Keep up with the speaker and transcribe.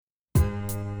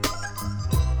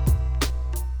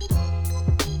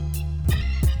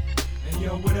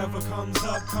Yo, whatever comes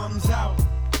up, comes out.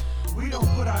 We don't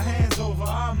put our hands over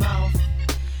our mouth.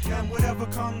 And whatever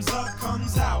comes up,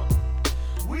 comes out.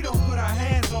 We don't put our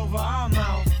hands over our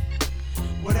mouth.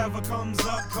 Whatever comes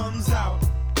up, comes out.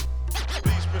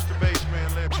 Peace, Mr.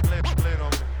 Bassman. Lean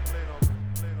on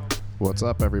me. What's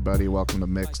up, everybody? Welcome to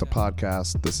Mixed, a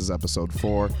podcast. This is episode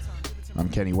 4. I'm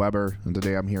Kenny Weber, and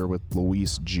today I'm here with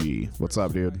Luis G. What's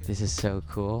up, dude? This is so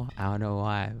cool. I don't know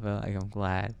why, but I'm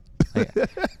glad.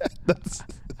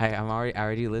 I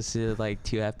already listened to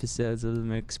 2 episodes of the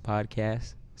Mixed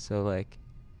podcast, so I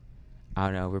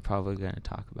don't know. We're probably gonna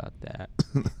talk about that.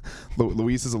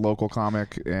 Luis is a local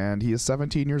comic, and he is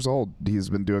 17 years old. He's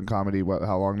been doing comedy.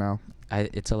 How long now?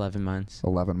 It's 11 months.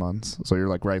 11 months. So you're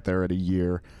right there at a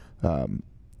year.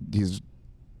 He's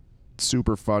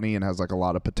super funny and has a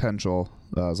lot of potential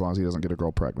as long as he doesn't get a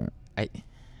girl pregnant.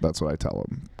 That's what I tell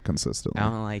him consistently. I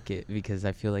don't like it because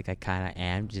I feel like I kind of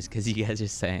am just because you guys are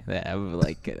saying that I'm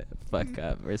gonna fuck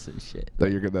up or some shit.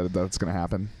 That's gonna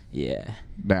happen. Yeah.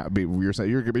 Now, you're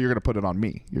saying you're gonna put it on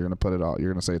me. You're gonna put it all.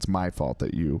 You're gonna say it's my fault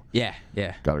that you. Yeah.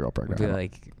 Got a girl pregnant. I feel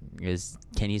like it was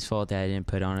Kenny's fault that I didn't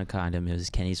put on a condom. It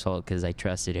was Kenny's fault because I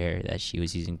trusted her that she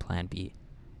was using Plan B.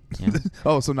 Yeah.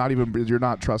 Oh, so you're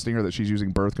not trusting her that she's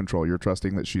using birth control. You're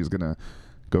trusting that she's gonna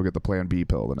go get the Plan B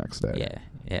pill the next day.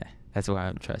 Yeah. That's why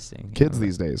I'm trusting. Kids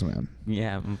these days, man.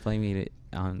 Yeah, I'm blaming it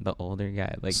on the older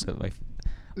guy,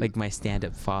 my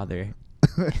stand-up father.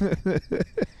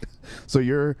 So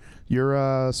you're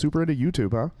super into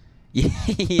YouTube, huh?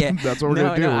 Yeah. That's what we're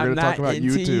gonna do. We're gonna talk about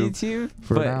YouTube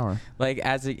for an hour.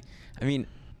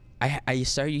 I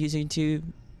started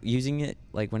using it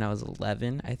when I was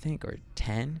 11, I think, or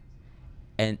 10,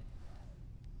 and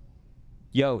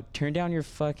yo, turn down your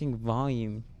fucking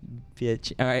volume,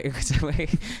 bitch. All right.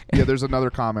 Yeah, there's another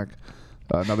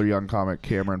young comic,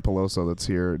 Cameron Peloso, that's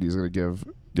here. He's gonna give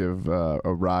a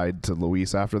ride to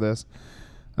Luis after this,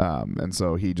 and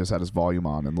so he just had his volume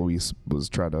on, and Luis was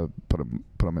trying to put him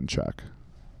in check.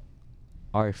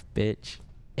 Arf, bitch.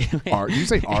 You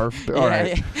say arf? All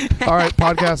right. All right.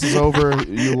 Podcast is over.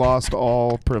 You lost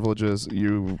all privileges.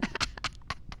 I'm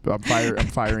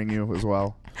firing you as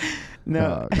well.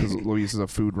 No, because Luis is a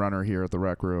food runner here at the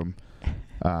Rec Room.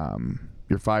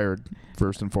 You're fired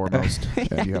first and foremost,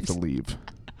 and you have to leave.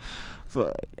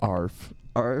 Fuck. Arf.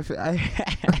 Oh,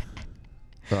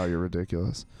 you're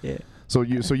ridiculous. Yeah. So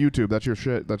YouTube, that's your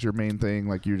shit. That's your main thing.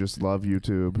 You just love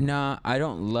YouTube. Nah, I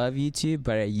don't love YouTube,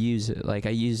 but I use it. I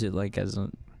use it as a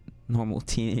normal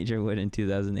teenager would in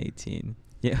 2018.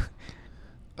 Yeah.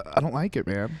 I don't like it,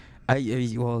 man.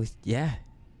 Well, yeah.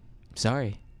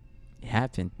 Sorry, it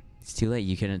happened. It's too late.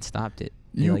 You couldn't have stopped it.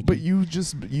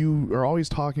 You are always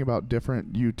talking about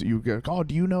different. You go, oh,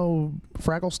 do you know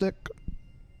Fraggle Stick?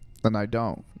 And I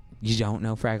don't. You don't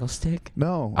know Fraggle Stick?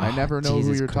 No, I never know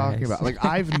who you're talking about.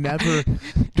 I've never,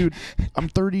 dude. I'm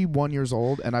 31 years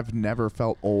old, and I've never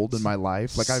felt old in my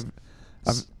life.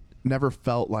 I've never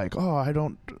felt I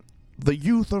don't. The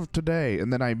youth of today,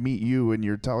 and then I meet you, and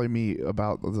you're telling me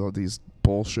about these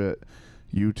bullshit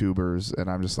YouTubers, and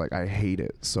I'm just I hate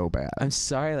it so bad. I'm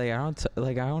sorry, I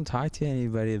don't talk to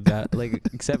anybody about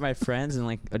except my friends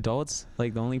and adults.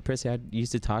 The only person I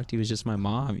used to talk to was just my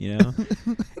mom, you know.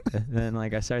 And then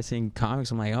I started seeing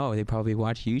comics. I'm oh, they probably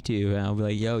watch YouTube, and I'll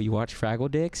be yo, you watch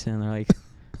Fraggle Dicks? And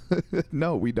they're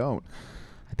no, we don't.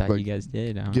 I thought you guys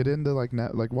did. Get into watch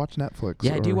Netflix.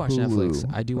 Yeah, I do watch Hulu.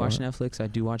 Netflix. I do watch Netflix. I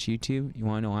do watch YouTube. You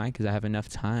want to know why? Because I have enough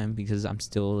time. Because I'm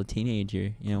still a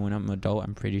teenager. You know, when I'm an adult,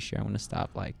 I'm pretty sure I want to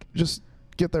stop. Just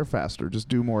get there faster. Just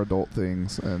do more adult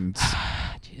things and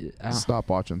stop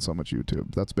watching so much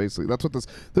YouTube. That's what this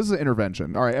is an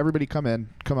intervention. All right, everybody, come in.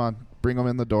 Come on, bring them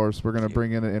in the doors. We're gonna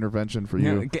bring in an intervention for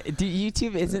you. Dude,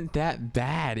 YouTube isn't that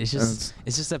bad. It's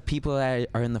just that people that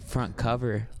are in the front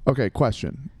cover. Okay,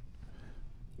 question.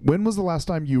 When was the last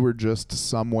time you were just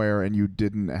somewhere and you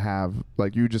didn't have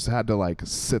you just had to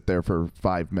sit there for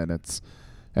 5 minutes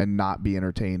and not be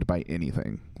entertained by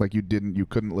anything? You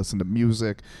couldn't listen to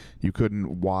music, you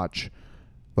couldn't watch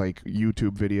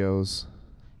YouTube videos.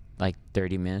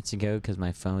 30 minutes ago because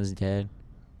my phone was dead.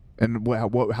 And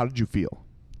how did you feel?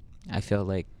 I felt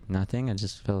nothing. I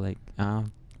just felt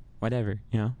whatever,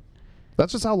 you know.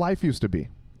 That's just how life used to be.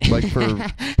 For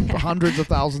hundreds of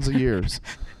thousands of years.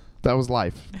 That was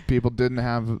life. People didn't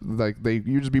have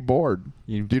you just be bored.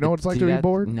 Do you know what it's like to be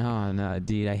bored? No,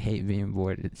 dude. I hate being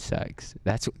bored. It sucks.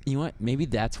 You know what? Maybe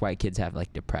that's why kids have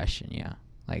depression. Yeah,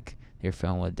 their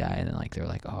phone will die, and then they're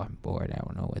oh, I'm bored. I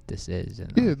don't know what this is.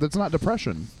 And yeah, that's not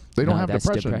depression. They don't have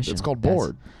depression. It's called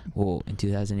bored. Well, in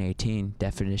 2018,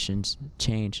 definitions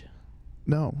change.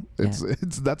 No, it's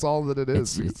that's all that it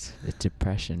is. It's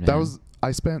depression, man.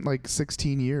 I spent like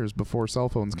 16 years before cell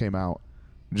phones came out.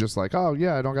 Just like, oh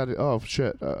yeah, I don't got it. Oh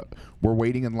shit, we're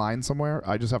waiting in line somewhere.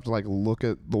 I just have to like look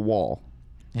at the wall.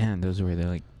 Yeah, and those were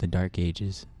the dark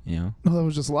ages, you know? No, that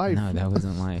was just life. No, that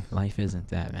wasn't life. Life isn't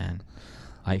that, man.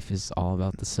 Life is all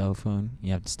about the cell phone.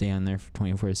 You have to stay on there for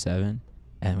 24/7,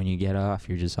 and when you get off,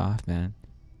 you're just off, man.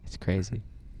 It's crazy.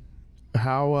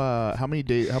 How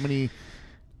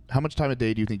much time a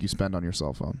day do you think you spend on your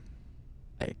cell phone?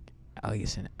 Like at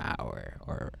least an hour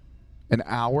or. An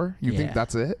hour? You think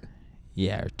that's it?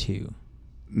 Yeah, or 2.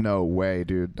 No way,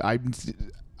 dude. I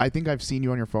think I've seen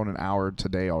you on your phone an hour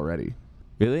today already.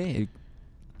 Really?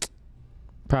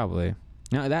 Probably.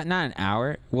 No, not an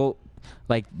hour. Well,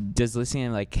 like, does listening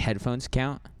to like headphones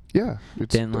count? Yeah.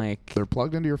 Then like they're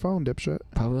plugged into your phone, dipshit.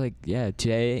 Probably like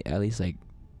today at least like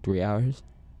 3 hours.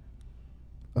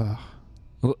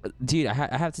 Well, dude, I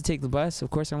have to take the bus. Of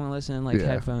course, I want to listen in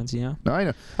headphones. You know. No, I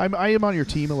know. I am on your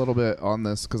team a little bit on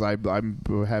this because I'm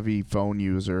a heavy phone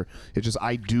user. It's just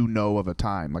I do know of a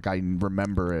time like I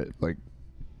remember it like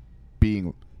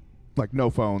being like no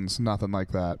phones, nothing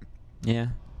like that. Yeah.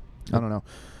 I don't know.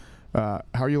 How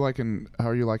are you liking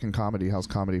comedy? How's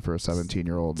comedy for a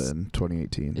 17-year-old in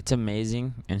 2018? It's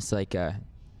amazing, and it's like I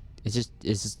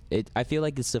feel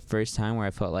like it's the first time where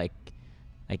I felt like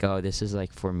oh, this is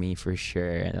like for me for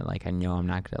sure, and like I know I'm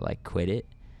not gonna like quit it.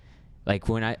 Like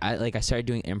when I started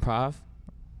doing improv,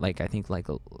 like I think like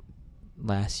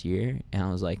last year, and I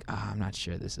was like, I'm not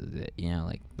sure this is it, you know,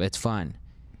 like, but it's fun.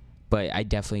 But I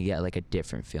definitely get like a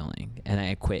different feeling, and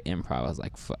I quit improv. I was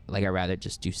like, I'd rather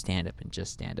just do stand up and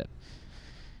just stand up,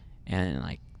 and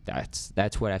like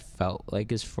that's what I felt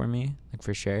like is for me, like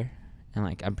for sure, and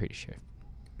like I'm pretty sure.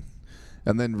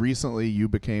 And then recently you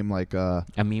became like a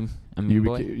meme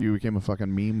boy. You became a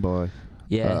fucking meme boy.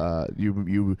 Yeah.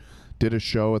 You did a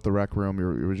show at the Rec Room.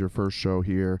 It was your first show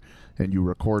here, and you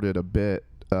recorded a bit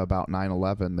about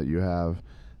 9/11 that you have.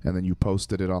 And then you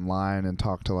posted it online and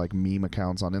talked to like meme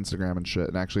accounts on Instagram and shit.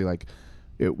 And actually like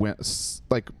it went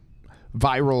like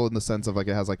viral in the sense of like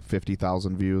it has like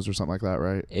 50,000 views or something like that,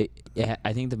 right?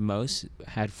 I think the most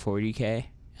had 40K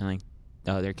and like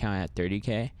the other account had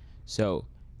 30K. So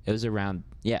it was around,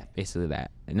 basically that.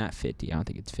 Not 50. I don't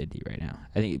think it's 50 right now.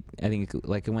 I think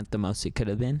like it went the most it could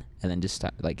have been, and then just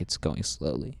stopped, like it's going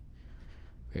slowly.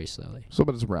 Very slowly. So,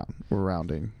 but it's we're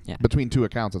rounding. Yeah. Between two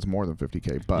accounts, it's more than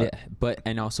 50K. But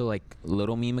and also like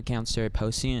little meme accounts started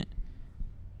posting it.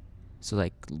 So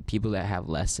like people that have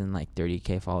less than like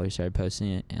 30K followers started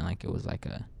posting it, and like it was like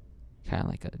a kind of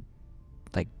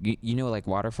like you know like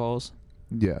waterfalls.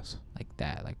 Yes. Like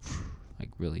that, like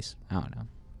really. I don't know.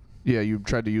 Yeah, you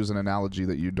tried to use an analogy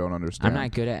that you don't understand. I'm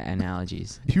not good at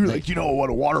analogies. You were like, you know what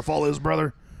a waterfall is,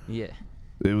 brother? Yeah.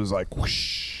 It was like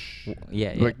whoosh.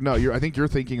 Yeah. Like no, I think you're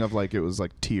thinking of like it was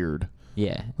like tiered.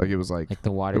 Yeah. Like it was like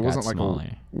the water. It wasn't like smaller.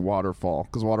 a waterfall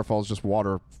because waterfall is just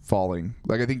water falling.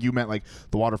 Like I think you meant like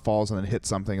the water falls and then hits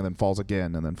something and then falls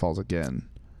again and then falls again.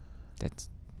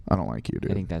 I don't like you,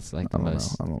 dude. I think that's like the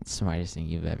most smartest thing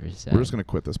you've ever said. We're just gonna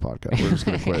quit this podcast. We're just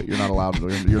gonna quit. You're not allowed.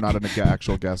 You're not an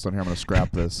actual guest on here. I'm gonna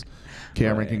scrap this.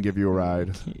 Cameron can give you a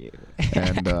ride,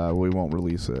 and we won't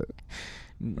release it.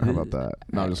 How about that?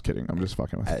 No, I'm just kidding. I'm just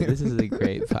fucking with you. This is a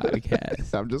great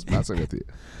podcast. I'm just messing with you.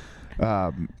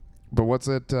 But what's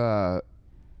it? It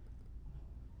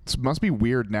must be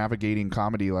weird navigating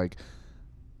comedy like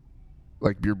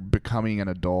you're becoming an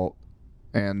adult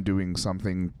and doing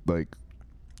something like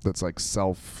that's like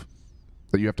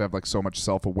that you have to have like so much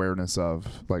self-awareness of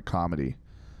like comedy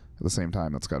at the same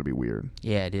time. That's got to be weird.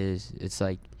 Yeah, it is. It's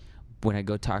like when I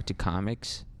go talk to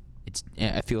comics,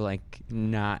 I feel like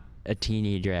not a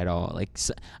teenager at all, like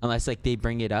unless like they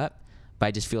bring it up, but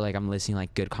I just feel like I'm listening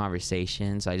like good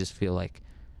conversations. I just feel like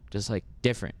just like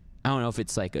different. I don't know if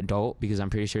it's like adult because I'm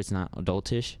pretty sure it's not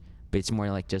adultish, but it's more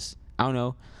like just I don't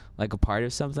know, like a part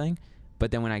of something. But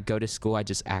then when I go to school, I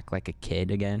just act like a kid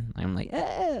again. I'm like,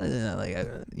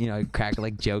 I crack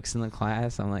like jokes in the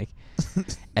class. I'm like,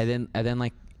 and then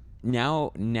like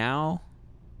now.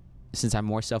 Since I'm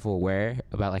more self-aware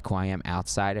about like who I am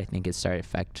outside, I think it started to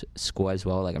affect school as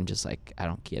well. Like I'm just like I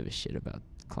don't give a shit about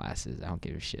classes. I don't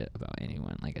give a shit about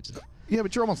anyone. Like I just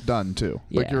but you're almost done too.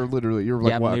 Yeah. Like you're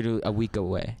like I'm literally a week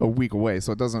away. A week away,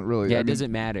 so it doesn't really. It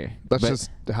doesn't matter. That's just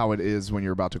how it is when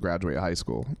you're about to graduate high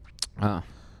school. I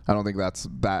don't think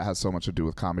that has so much to do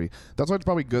with comedy. That's why it's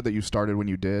probably good that you started when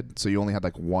you did, so you only had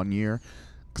like 1 year.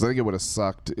 Because I think it would have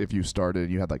sucked if you started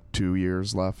and you had like 2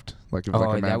 years left. Like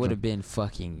that would have been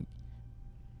fucking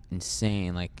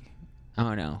insane. Like I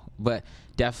don't know, but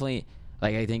definitely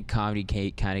Like I think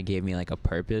comedy kind of gave me like a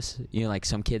purpose. You know, like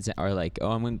some kids are like,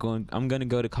 oh, I'm gonna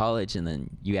go to college, and then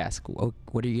you ask, oh,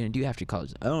 what are you gonna do after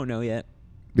college? I don't know yet.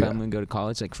 But I'm gonna go to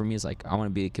college. Like for me, it's like I want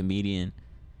to be a comedian.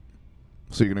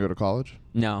 So you're gonna go to college?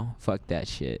 No, fuck that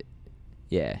shit.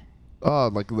 Yeah. Oh,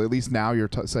 like at least now you're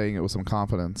saying it with some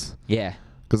confidence. Yeah.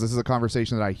 Because this is a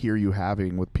conversation that I hear you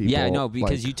having with people. Yeah, no,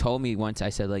 because like, you told me once. I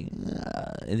said like,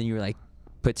 and then you were like,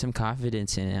 put some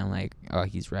confidence in it. I'm like, oh,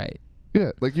 he's right.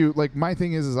 Yeah, like my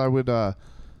thing is I would.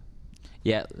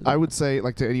 Yeah. I would say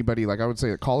like to anybody, like I would say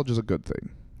that college is a good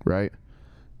thing, right?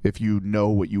 If you know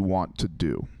what you want to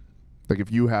do. Like if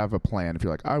you have a plan, if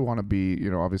you're like, I want to be, you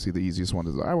know, obviously the easiest one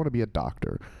is I want to be a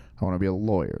doctor. I want to be a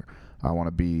lawyer. I want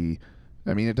to be,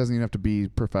 I mean, it doesn't even have to be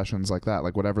professions like that.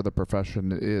 Like whatever the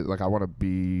profession is, like I want to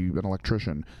be an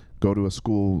electrician. Go to a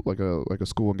school, like a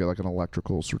school and get like an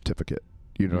electrical certificate.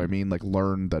 You know what I mean? Like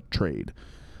learn that trade.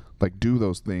 Like do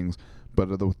those things. But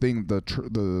the thing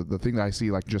that I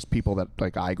see, like just people that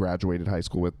like I graduated high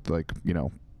school with, like, you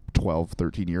know, 12,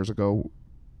 13 years ago,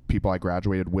 people I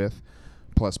graduated with,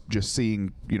 plus just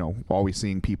seeing, you know, always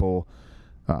seeing people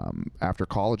after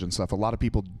college and stuff. A lot of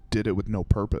people did it with no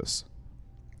purpose.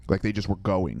 Like they just were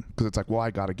going because it's like, well,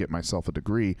 I got to get myself a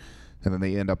degree, and then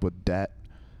they end up with debt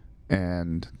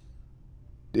and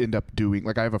end up doing,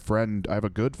 like I have a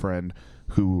good friend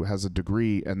who has a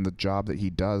degree, and the job that he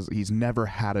does, he's never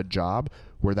had a job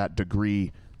where that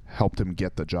degree helped him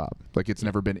get the job. Like it's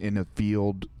never been in a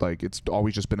field, like it's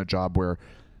always just been a job where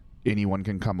anyone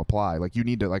can come apply. Like you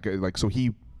need to like so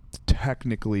he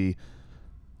technically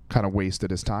kind of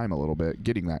wasted his time a little bit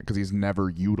getting that because he's never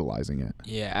utilizing it.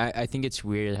 Yeah, I think it's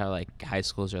weird how like high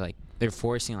schools are like they're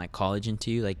forcing like college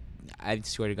into you. Like I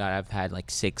swear to God, I've had like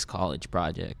 6 college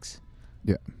projects.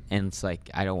 Yeah. And it's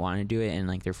like I don't want to do it, and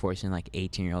like they're forcing like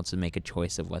 18-year-olds to make a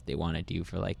choice of what they want to do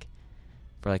for like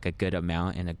a good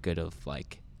amount and a good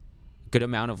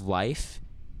amount of life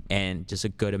and just a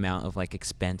good amount of like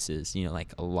expenses, you know,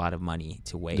 like a lot of money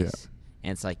to waste. Yeah.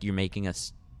 And it's like you're making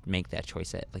us make that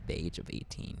choice at like the age of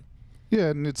 18. Yeah,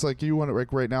 and it's like you want to,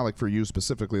 like right now, like for you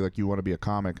specifically, like you want to be a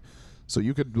comic, so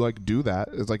you could like do that.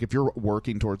 It's like if you're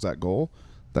working towards that goal,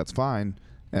 that's fine.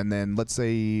 And then let's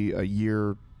say a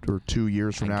year or 2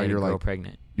 years from now, you're like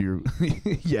pregnant. You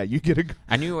yeah, you get a.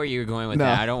 I knew where you were going with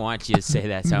that. I don't want you to say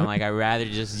that, so I'm like, I'd rather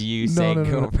just you say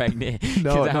girl pregnant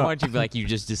because I don't want you to be like you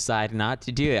just decide not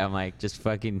to do it. I'm like, just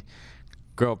fucking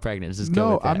girl pregnant. Just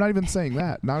go with that. I'm not even saying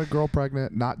that. Not a girl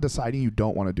pregnant. Not deciding you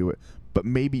don't want to do it, but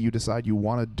maybe you decide you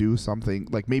want to do something.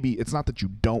 Like maybe it's not that you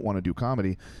don't want to do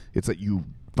comedy; it's that you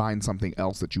find something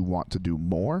else that you want to do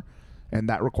more, and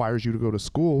that requires you to go to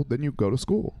school. Then you go to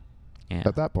school. Yeah.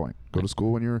 At that point, go to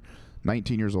school when you're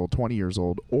 19 years old, 20 years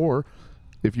old, or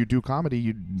if you do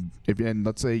comedy, and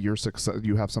let's say you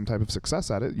have some type of success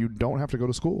at it, you don't have to go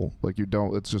to school. Like you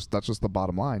don't. It's just that's just the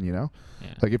bottom line, you know.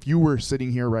 Yeah. Like if you were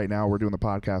sitting here right now, we're doing the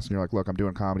podcast, and you're like, look, I'm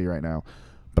doing comedy right now,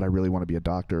 but I really want to be a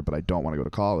doctor, but I don't want to go to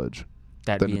college.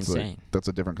 That'd be insane. Like, that's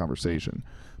a different conversation.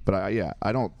 But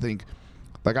I don't think.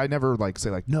 Like I never like say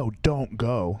like no, don't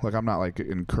go. Like I'm not like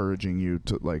encouraging you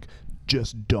to like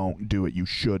just don't do it. You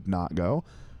should not go.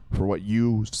 For what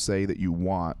you say that you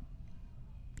want,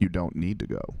 you don't need to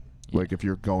go. Yeah. Like if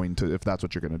that's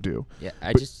what you're going to do. Yeah,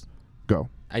 I just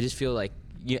feel like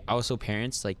also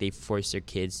parents, like they force their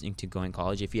kids into going to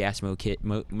college. If you ask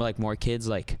more kids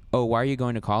like, oh, why are you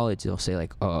going to college? They'll say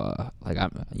like, like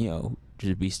I'm, you know,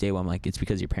 just be stable. I'm like, it's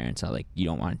because your parents are like, you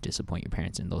don't want to disappoint your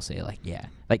parents. And they'll say like, yeah.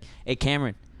 Like, hey,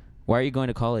 Cameron, why are you going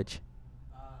to college?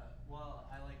 Well,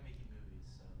 I like making movies.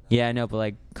 So yeah, I know, but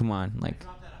like, come on. Like, I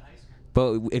dropped out of high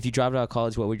school. But if you dropped out of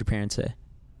college, what would your parents say?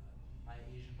 My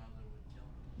Asian mother would kill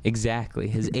me. Exactly.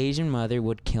 His Asian mother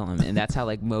would kill him. And that's how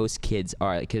like most kids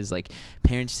are. Because like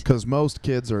parents... Because most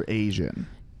kids are Asian.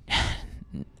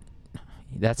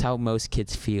 That's how most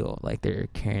kids feel. Like their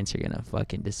parents are going to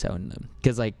fucking disown them.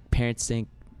 Because like parents think...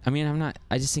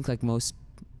 I just think like most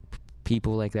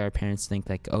people like our parents think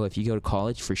like, oh, if you go to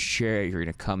college, for sure you're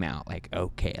going to come out like,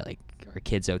 okay, like our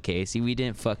kid's okay. See, we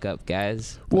didn't fuck up,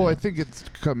 guys. Well, I think it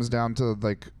comes down to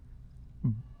like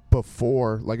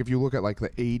before, like if you look at like the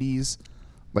 80s,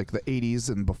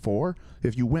 and before,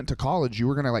 if you went to college, you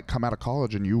were going to like come out of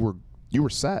college and you were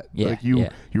set. Yeah, like you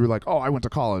were like, oh, I went to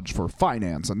college for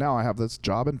finance and now I have this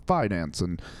job in finance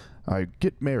and I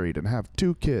get married and have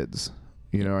 2 kids.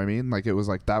 You know what I mean? Like it was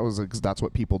like that's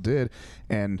what people did.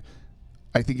 And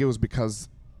I think it was because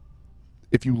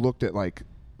if you looked at like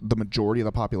the majority of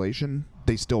the population,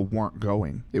 they still weren't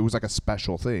going. It was like a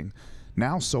special thing.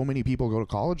 Now so many people go to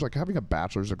college, like having a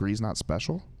bachelor's degree is not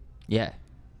special. Yeah.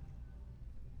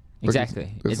 Like,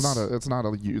 Exactly. It's not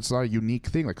a unique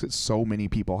thing. Like so many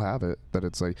people have it that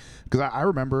it's like, because I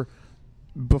remember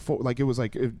before, like it was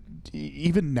like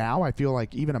even now I feel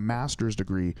like even a master's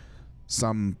degree,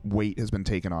 some weight has been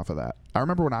taken off of that. I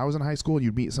remember when I was in high school and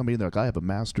you'd meet somebody and they're like, I have a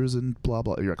master's in blah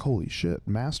blah. You're like, holy shit,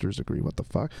 master's degree, what the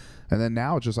fuck? And then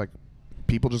now it's just like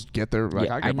people just get their like.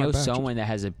 Yeah, I know someone that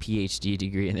has a PhD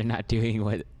degree and they're not doing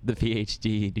what the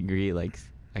PhD degree like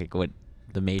what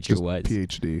the major just was.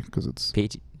 PhD because it's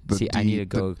PhD. the See, I D- need to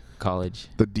go college.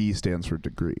 the D stands for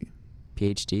degree.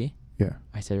 PhD. Yeah.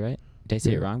 I said it right. Did I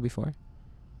say it Yeah. wrong before?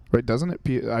 Right, doesn't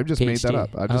it? I just made that PhD. up.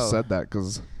 I just Oh. said that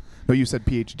because. No, you said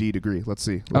PhD degree. Let's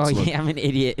see. Let's look. Yeah, I'm an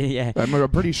idiot. Yeah. I'm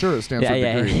pretty sure it stands for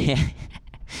degree. Yeah.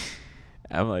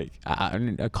 I'm like,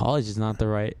 a college is not the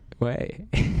right way.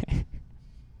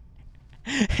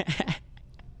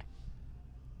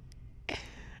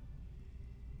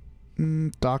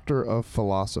 Doctor of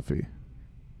Philosophy.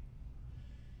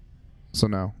 So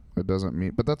no, it doesn't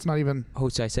mean. But that's not even. Oh,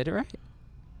 so I said it right?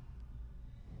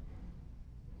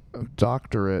 A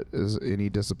doctorate is any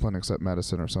discipline except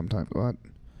medicine or sometimes. What?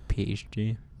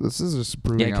 PhD. This is just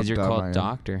proving Yeah, how because you're dumb I called am.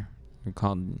 doctor. You're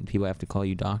called. People have to call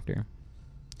you doctor.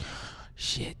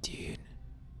 Shit, dude.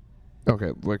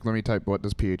 Okay, like let me type. What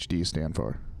does PhD stand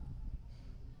for?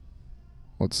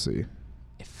 Let's see.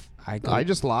 If I go, I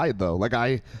just lied though. Like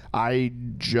I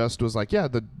just was like, yeah,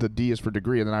 the D is for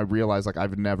degree, and then I realized like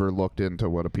I've never looked into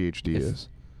what a PhD is.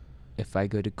 if I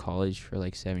go to college for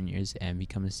like 7 years and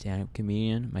become a stand-up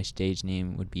comedian, my stage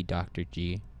name would be Dr.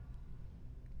 G.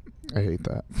 I hate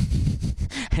that.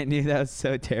 I knew that was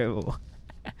so terrible.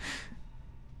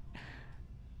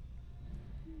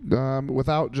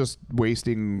 Without just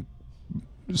wasting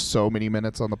so many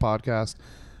minutes on the podcast,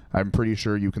 I'm pretty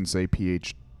sure you can say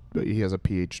he has a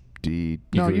PhD.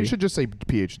 No, you Degree? should just say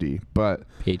PhD, but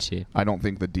PhD. I don't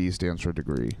think the D stands for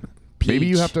degree. Maybe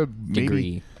you have to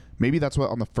Degree. Maybe that's what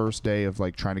on the first day of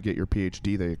like trying to get your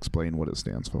PhD they explain what it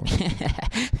stands for.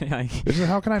 Like,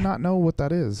 How can I not know what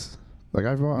that is? Like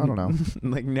I don't know.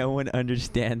 Like no one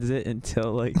understands it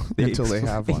until like Until they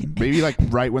have explain one. Maybe like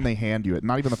right when they hand you it.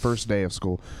 Not even the first day of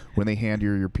school. When they hand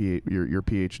you your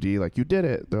PhD, like you did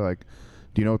it. They're like,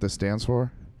 "Do you know what this stands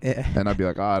for?" Yeah. And I'd be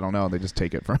like, "Oh, I don't know." And they just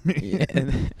take it from me. Yeah,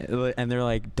 and they're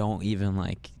like, don't even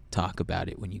like talk about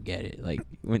it when you get it. Like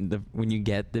when you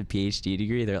get the PhD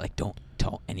degree, they're like, don't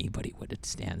tell anybody what it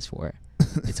stands for.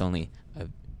 It's only a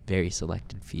very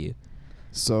selected few.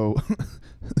 So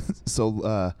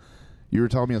you were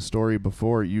telling me a story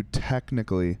before. You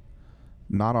technically,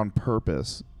 not on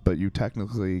purpose, but you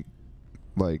technically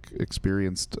like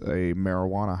experienced a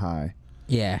marijuana high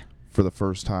Yeah. for the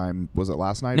first time. Was it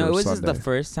last night No, or it was Sunday? just the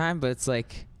first time, but it's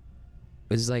like,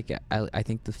 it was like I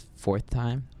think the fourth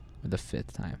time or the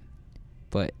fifth time.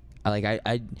 But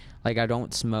I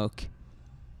don't smoke,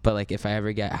 but like if I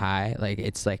ever get high, like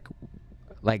it's like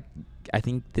I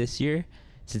think this year,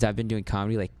 since I've been doing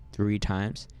comedy like 3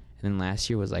 times, and then last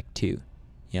year was like 2.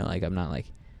 You know, like I'm not like,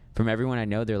 from everyone I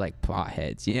know, they're like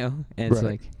potheads, you know? And it's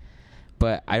Right. like,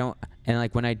 but I don't, and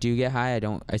like when I do get high,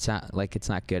 it's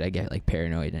not good. I get like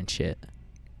paranoid and shit.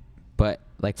 But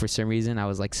like for some reason, I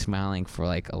was like smiling for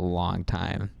like a long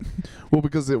time. Well,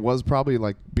 because it was probably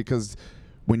like, because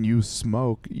when you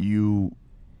smoke, you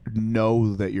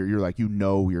know that you're like, you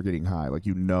know you're getting high, like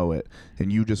you know it,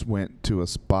 and you just went to a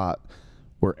spot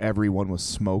where everyone was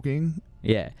smoking.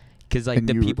 Yeah, because like And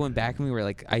the you- people in back of me were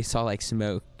like, I saw like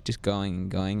smoke just going and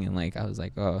going, and like I was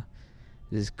like, oh,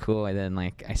 this is cool. And then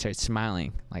like I started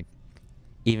smiling, like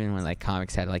even when like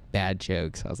comics had like bad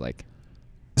jokes, I was like,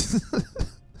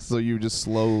 So you just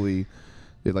slowly,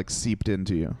 it like seeped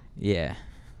into you. yeah.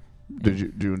 Did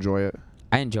you enjoy it?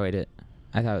 I enjoyed it.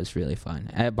 I thought it was really fun.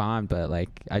 I bombed, but like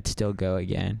I'd still go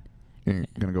again. You're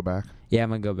gonna go back? Yeah, I'm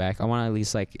gonna go back. I want to at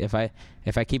least like if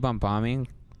I keep on bombing,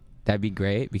 that'd be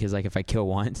great, because like if I kill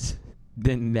once,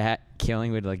 then that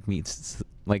killing would like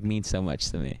mean so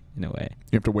much to me in a way.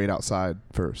 You have to wait outside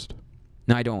first.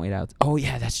 No, I don't wait out. Oh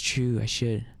yeah, that's true. I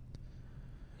should.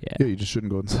 Yeah, Yeah. you just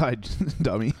shouldn't go inside,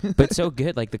 dummy. But it's so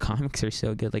good. Like the comics are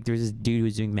so good. Like there was this dude who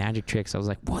was doing magic tricks. I was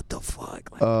like, what the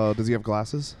fuck? Like, Does he have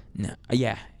glasses? no.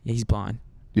 Yeah, he's blonde.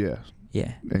 Yeah.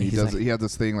 Yeah. And he he's does. like, he had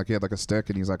this thing like he had like a stick,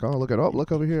 and he's like, "Oh, look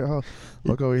over here! Oh,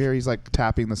 look over here!" He's like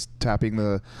tapping the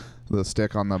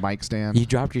stick on the mic stand. you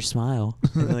dropped your smile.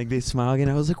 And like they smile again.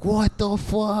 I was like, what the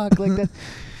fuck? Like that.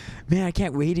 Man, I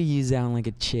can't wait to use that on like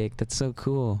a chick. That's so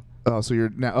cool. So you're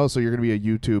gonna be a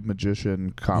YouTube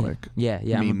magician comic. Yeah.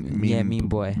 Meme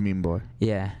boy. Meme boy.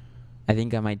 Yeah. I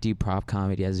think I might do prop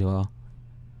comedy as well.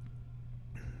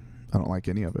 I don't like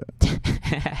any of it.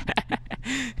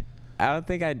 I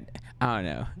don't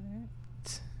know.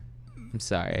 I'm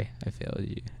sorry, I failed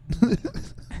you.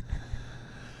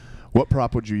 What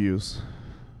prop would you use?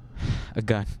 A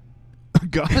gun. A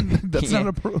gun? That's Yeah.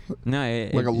 not a pro. No,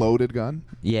 Like a loaded gun?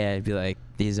 Yeah, it'd be like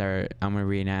I'm gonna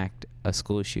reenact a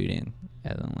school shooting,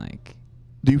 and then like.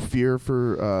 Do you fear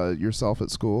for yourself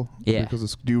at school? Yeah.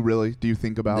 Because do you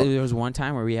think about? There was one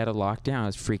time where we had a lockdown. I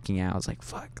was freaking out. I was like,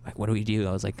 "Fuck! Like, what do we do?"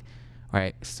 I was like, "All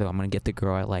right, so I'm gonna get the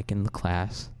girl I like in the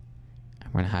class.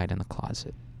 I'm gonna hide in the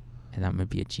closet, and I'm gonna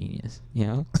be a genius." You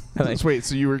know? Like, Wait,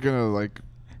 so you were gonna like?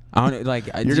 I don't like.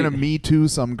 You're gonna Me Too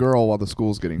some girl while the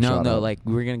school's getting shot No, up. like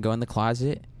we were gonna go in the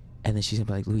closet, and then she's gonna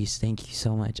be like, "Luis, thank you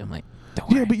so much." I'm like, "Don't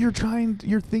Yeah, worry." but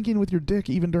you're thinking with your dick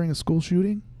even during a school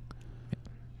shooting.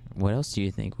 What else do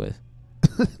you think with?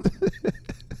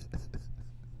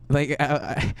 Like,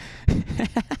 I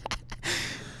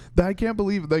can't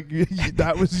believe like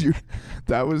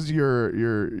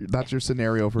that's your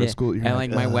scenario for a school. You're and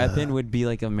like my "Ugh." weapon would be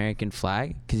like American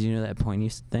flag, because you know that pointy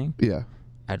thing. Yeah.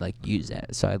 I'd like use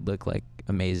that, so I'd look like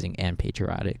amazing and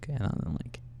patriotic, and then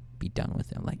like be done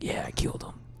with it. I'm like, yeah, I killed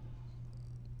him.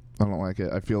 I don't like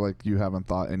it. I feel like you haven't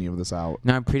thought any of this out.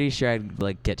 No, I'm pretty sure I'd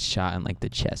like get shot in like the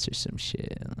chest or some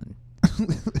shit. And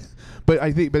But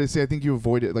I think you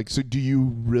avoid it. Like, so do you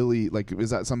really like? Is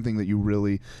that something that you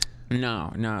really?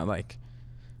 no, like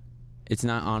it's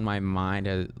not on my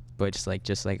mind. But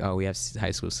just like oh, we have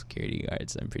high school security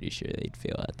guards. I'm pretty sure they'd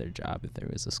fail at their job if there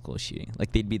was a school shooting.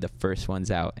 Like they'd be the first ones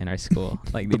out in our school.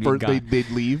 Like they'd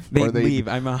leave. They'd leave.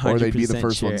 I'm 100% Or they'd be the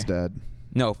first sure. ones dead.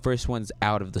 No, first ones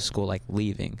out of the school, like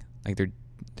leaving. Like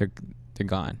they're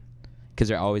gone, because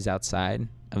they're always outside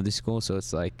of the school. So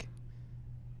it's like,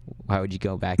 why would you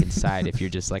go back inside if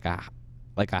you're just like a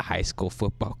high school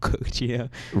football coach, you know?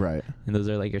 Right. And those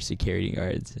are like your security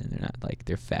guards, and they're not like,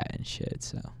 they're fat and shit.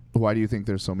 So Why do you think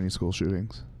there's so many school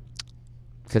shootings?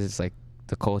 because it's like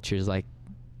the culture is like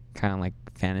kind of like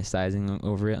fantasizing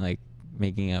over it, like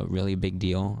making a really big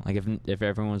deal. Like if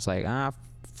everyone was like,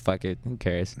 fuck it, who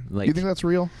cares? Like, You think that's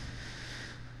real?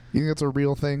 You think that's a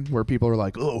real thing where people are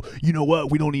like, oh, you know what?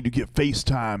 We don't need to give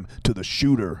FaceTime to the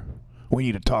shooter. We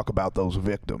need to talk about those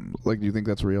victims. Like, do you think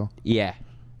that's real? yeah.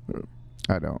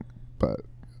 I don't, but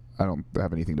I don't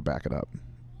have anything to back it up.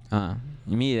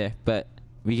 Me either. But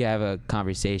we can have a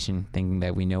conversation thinking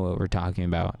that we know what we're talking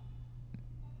about.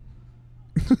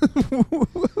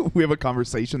 We have a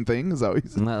conversation thing? Is that what you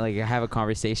said? Like have a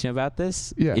conversation about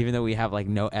this, Yeah. even though we have like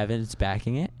no evidence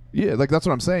backing it. Yeah, like that's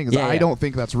what I'm saying. Is Yeah, I yeah. don't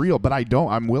think that's real, but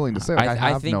I'm willing to say like, I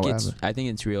have think no it's evidence. I think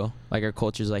it's real. Like our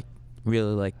culture's like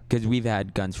really like, because we've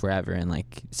had guns forever, and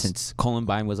like since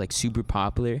Columbine was like super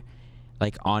popular,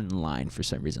 like online for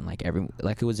some reason, like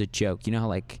it was a joke. You know how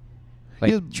like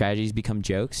Yeah. tragedies become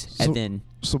jokes, So- and then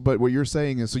So, but what you're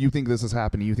saying is, so you think this is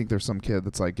happening? You think there's some kid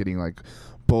that's like getting like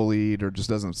bullied or just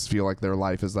doesn't feel like their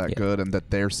life is that Yeah. good, and that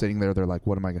they're sitting there, they're like,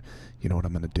 what am I gonna? You know what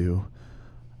I'm gonna do?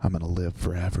 I'm gonna live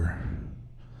forever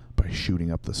by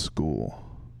shooting up the school,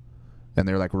 and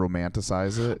they're like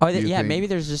romanticize it. oh Do you yeah, think? maybe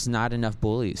there's just not enough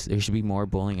bullies. There should be more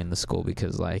bullying in the school,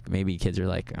 because like maybe kids are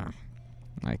like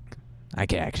I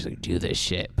could actually do this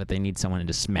shit, but they need someone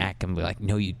to smack them, be like,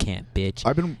 no, you can't, bitch.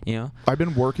 I've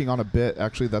been working on a bit.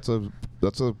 Actually, that's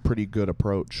a pretty good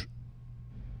approach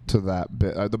to that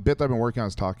bit. The bit that I've been working on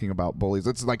is talking about bullies.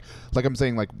 It's like I'm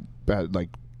saying, like bad, like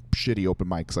shitty open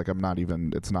mics. Like it's not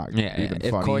even funny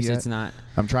of course yet. it's not.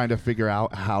 I'm trying to figure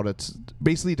out how to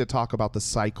basically to talk about the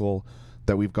cycle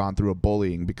that we've gone through of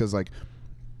bullying, because like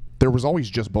there was always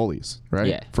just bullies, right?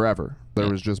 Yeah. Forever. There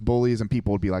was just bullies, and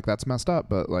people would be like, that's messed up.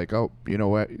 But like, oh, you know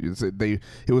what? It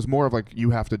was more of like, you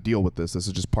have to deal with this. This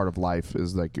is just part of life,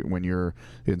 is like when you're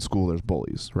in school, there's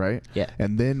bullies, right? Yeah.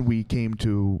 And then we came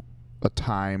to a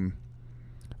time,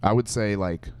 I would say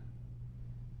like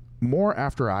more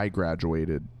after I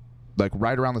graduated, like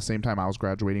right around the same time I was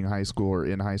graduating high school or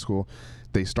in high school,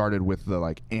 they started with the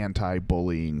like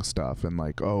anti-bullying stuff, and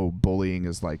like, oh, bullying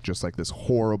is like just like this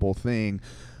horrible thing.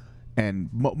 And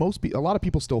a lot of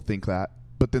people still think that,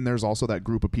 but then there's also that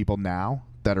group of people now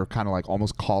that are kind of like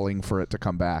almost calling for it to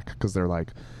come back, because they're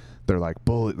like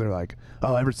bully. They're like,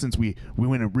 oh, ever since we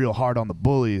went in real hard on the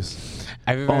bullies,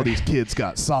 all these kids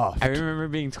got soft. I remember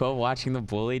being 12 watching the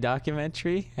Bully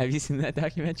documentary. Have you seen that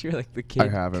documentary? Like the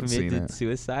kid haven't seen committed it.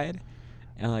 suicide,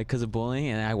 and like because of bullying.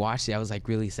 And I watched it. I was like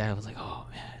really sad. I was like, oh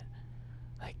man.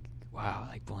 Wow,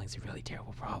 like bullying's a really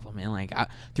terrible problem. And like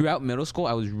throughout middle school,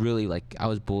 I was really like, I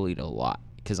was bullied a lot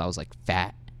because I was like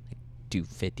fat, like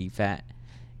 250 fat,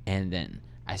 and then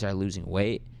I started losing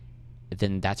weight.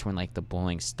 Then that's when like the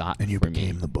bullying stopped. And you for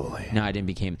became me. the bully. No, I didn't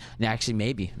became. No, actually,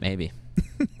 maybe, maybe,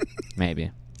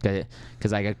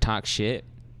 because I could talk shit,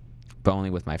 but only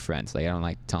with my friends. Like I don't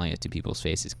like telling it to people's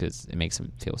faces because it makes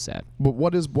them feel sad. But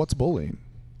what's bullying?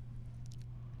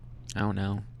 I don't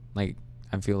know. Like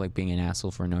I feel like being an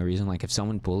asshole for no reason. Like if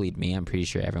someone bullied me, I'm pretty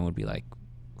sure everyone would be like,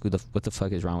 what the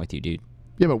fuck is wrong with you, dude?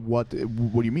 Yeah, but what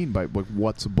do you mean by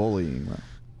what's bullying?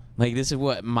 Like this is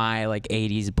what my like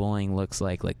 80s bullying looks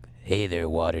like. Like, hey there,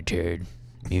 water turd.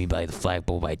 Meet me by the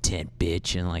flagpole by tent,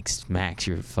 bitch, and like smacks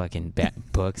your fucking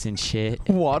books and shit.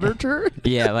 Water turd?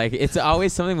 Yeah, like it's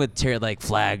always something with turd, like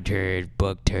flag turd,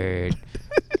 book turd,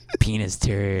 penis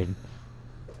turd.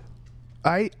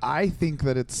 I think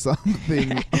that it's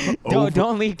something.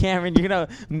 Don't leave, Cameron. You're gonna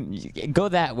go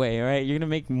that way, all right? You're gonna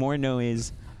make more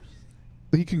noise.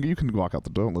 You can walk out the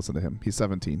door. Don't listen to him. He's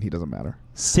 17. He doesn't matter.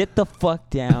 Sit the fuck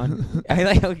down. I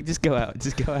like just go out.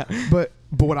 Just go out. But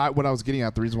what I was getting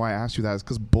at, the reason why I asked you that is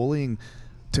because bullying,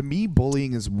 to me,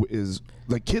 bullying is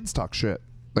like kids talk shit.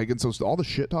 Like, and so all the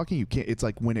shit talking, you can't. It's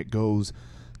like when it goes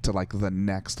to like the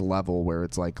next level where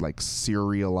it's like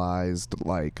serialized,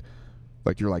 like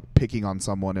you're like picking on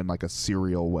someone in like a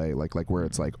serial way, like where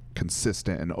it's like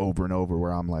consistent and over,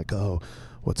 where I'm like, oh,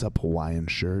 what's up, Hawaiian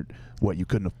shirt? What, you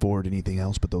couldn't afford anything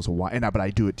else but those Hawaiian? But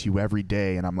I do it to you every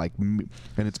day, and I'm like, and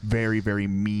it's very, very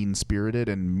mean-spirited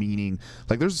and meaning.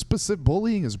 Like, there's specific,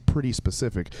 bullying is pretty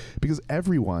specific, because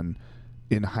everyone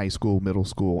in high school, middle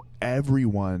school,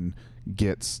 everyone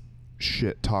gets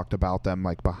shit talked about them,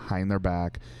 like, behind their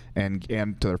back and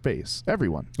to their face.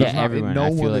 Everyone. Yeah, everyone. No I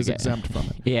feel one like is exempt from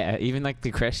it. Yeah, even like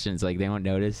the Christians, like they won't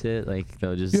notice it. Like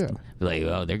they'll just be like,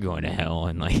 oh, they're going to hell,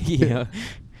 and like you know.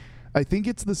 I think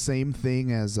it's the same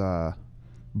thing as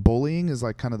bullying is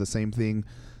like kind of the same thing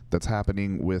that's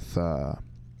happening with the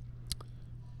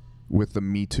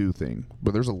Me Too thing.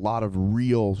 But there's a lot of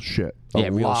real shit. A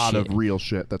lot of real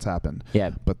shit that's happened.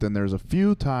 Yeah. But then there's a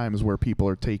few times where people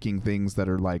are taking things that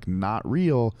are like not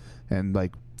real and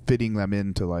like fitting them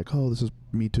into like, oh, this is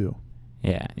Me Too.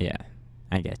 Yeah,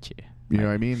 I get you. You know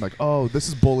what I mean? Like, oh, this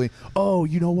is bullying. Oh,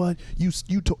 you know what? You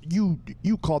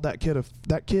called that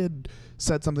kid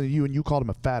said something to you and you called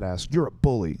him a fat ass. You're a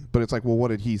bully. But it's like, well, what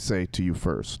did he say to you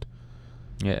first?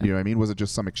 Yeah. You know what I mean? Was it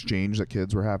just some exchange that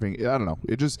kids were having? I don't know.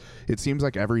 It seems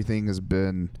like everything has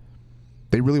been,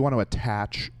 they really want to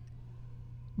attach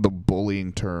the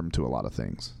bullying term to a lot of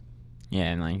things. Yeah,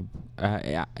 and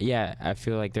like, I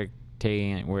feel like they're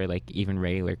taking it where like even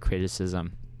regular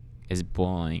criticism is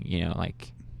bullying, you know,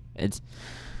 like it's,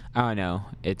 I don't know,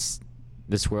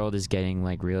 this world is getting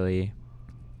like really,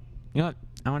 you know what,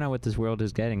 I don't know what this world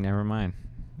is getting, never mind.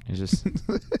 It's just,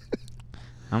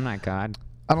 I'm not God.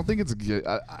 I don't think it's good.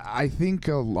 I think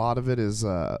a lot of it is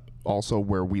also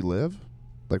where we live.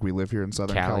 Like we live here in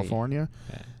Southern California.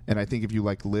 Yeah. And I think if you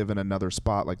like live in another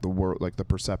spot, like the world, like the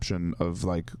perception of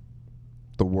like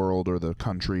the world or the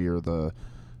country or the,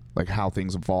 like how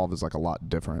things evolve is like a lot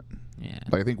different. Yeah.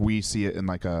 Like I think we see it in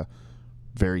like a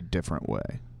very different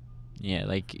way. Yeah,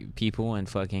 like people in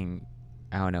fucking,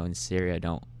 I don't know, in Syria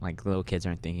don't, like little kids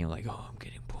aren't thinking like, oh, I'm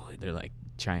getting bullied. They're like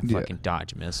trying to fucking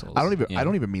dodge missiles. I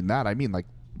don't even mean that. I mean like,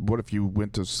 what if you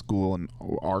went to school in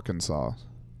Arkansas?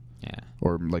 Yeah.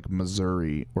 Or like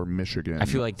Missouri or Michigan. I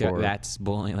feel like that's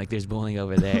bullying. Like there's bullying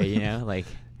over there, you know? Like,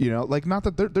 you know, like not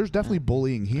that there's definitely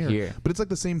bullying here, but it's like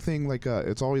the same thing. Like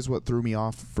it's always what threw me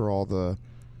off for all the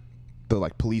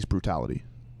like police brutality,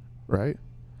 right?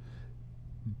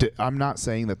 I'm not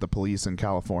saying that the police in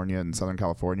California and Southern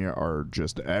California are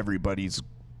just everybody's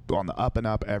on the up and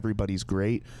up, everybody's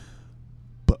great,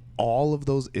 but all of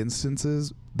those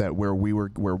instances that where we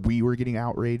were getting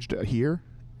outraged here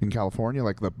in California,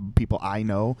 like the people I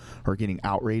know are getting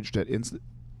outraged at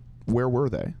where were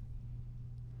they?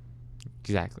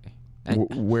 Exactly.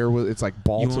 Where was it's like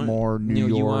Baltimore, New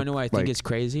York? You want to know what I think is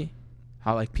crazy?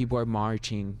 How like people are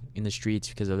marching in the streets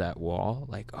because of that wall.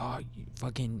 Like, oh, you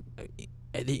fucking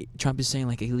Trump is saying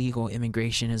like illegal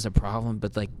immigration is a problem,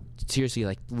 but like seriously,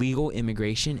 like legal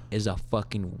immigration is a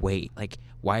fucking wait. Like,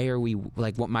 why are we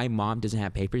like? What, my mom doesn't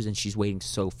have papers and she's waiting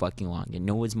so fucking long, and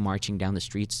no one's marching down the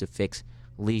streets to fix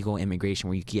legal immigration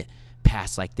where you get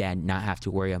past like that and not have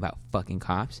to worry about fucking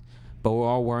cops. But we're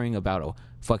all worrying about a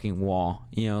fucking wall,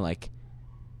 you know, like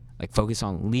focus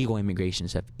on legal immigration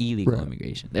instead of illegal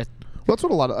immigration. That's what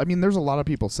there's a lot of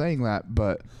people saying that,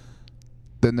 but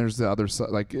then there's the other side.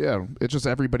 Like, yeah, it's just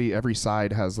every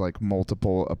side has like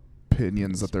multiple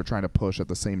opinions that they're trying to push at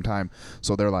the same time.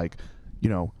 So they're like, you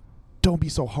know, don't be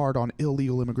so hard on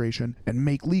illegal immigration and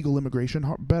make legal immigration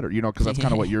better, you know, because that's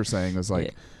kind of what you're saying is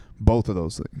like both of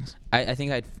those things. I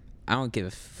think I don't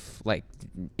give like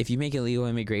if you make illegal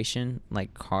immigration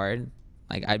like hard,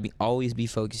 like I'd always be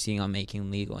focusing on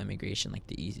making legal immigration like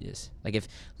the easiest. Like if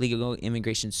legal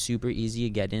immigration's super easy to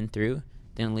get in through,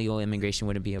 then legal immigration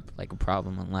wouldn't be a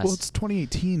problem unless. Well, it's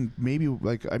 2018. Maybe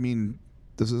I mean,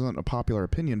 this isn't a popular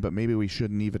opinion, but maybe we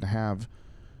shouldn't even have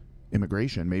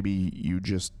immigration. Maybe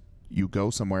you go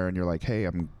somewhere and you're like, hey,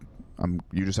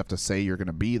 you just have to say you're going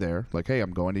to be there. Like, hey,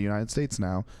 I'm going to the United States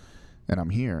now, and I'm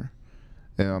here.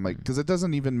 And I'm like, because it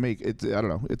doesn't even make it. I don't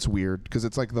know. It's weird because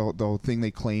it's like the thing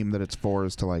they claim that it's for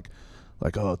is to like,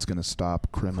 oh, it's going to stop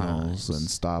criminals and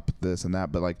stop this and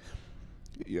that. But like,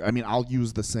 I mean, I'll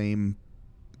use the same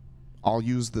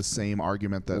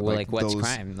argument that what's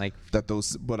crime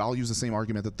but I'll use the same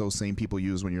argument that those same people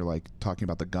use when you're like talking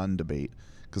about the gun debate.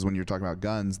 Because when you're talking about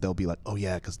guns, they'll be like, oh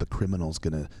yeah, because the criminal's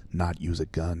gonna not use a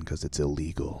gun because it's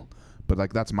illegal. But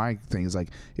like, that's my thing, is like,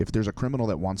 if there's a criminal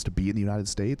that wants to be in the United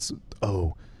States,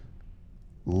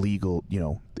 legal,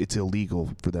 it's illegal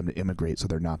for them to immigrate, so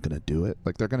they're not gonna do it.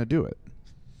 Like, they're gonna do it.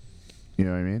 You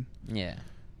know what I mean? Yeah.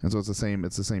 And so it's the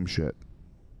same shit.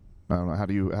 I don't know. Are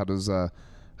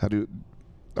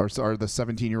the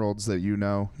 17-year-olds that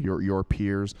your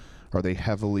peers, are they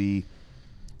heavily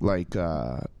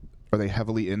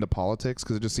into politics?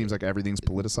 Because it just seems like everything's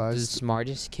politicized. The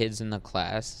smartest kids in the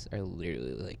class are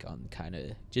literally like on kind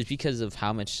of, just because of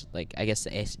how much I guess the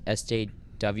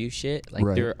SJW shit,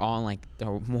 right. They're on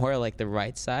they're more like the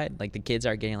right side. Like the kids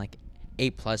are getting A+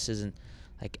 in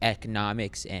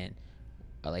economics and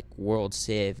world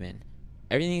civ and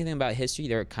everything about history.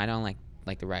 They're kind of on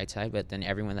like the right side, but then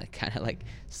everyone that kind of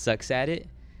sucks at it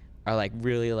are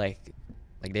really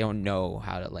they don't know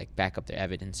how to back up their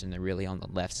evidence, and they're really on the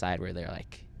left side where they're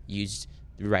use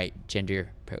the right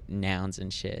gender pronouns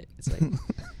and shit. It's yeah.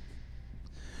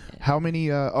 How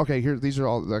many okay, here, these are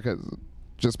all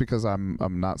just because I'm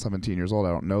not 17 years old,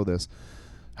 I don't know this.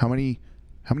 How many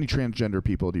transgender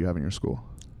people do you have in your school?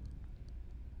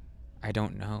 I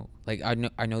don't know.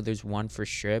 I know there's one for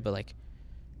sure, but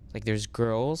there's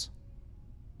girls,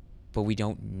 but we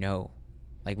don't know.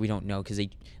 We don't know because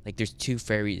there's 2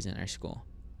 furries in our school.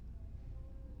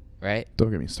 Right? Don't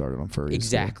get me started on furries.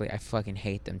 Exactly. I fucking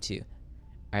hate them too.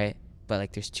 Right?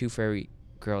 But there's 2 furry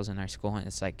girls in our school, and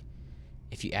it's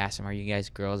if you ask them, are you guys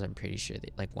girls? I'm pretty sure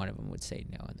that one of them would say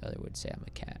no, and the other would say I'm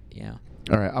a cat.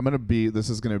 All right, this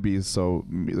is gonna be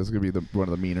one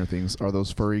of the meaner things. Are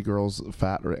those furry girls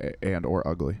fat or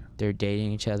ugly? They're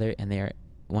dating each other, and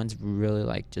one's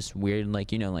really just weird,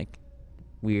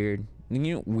 weird,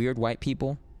 weird white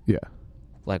people. Yeah.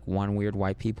 One weird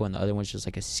white people, and the other one's just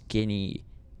a skinny,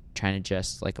 trying to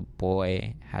dress like a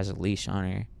boy, has a leash on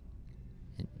her.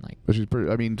 And but she's pretty.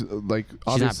 I mean, obviously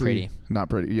she's not pretty. Not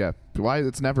pretty. Yeah. Why?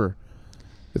 It's never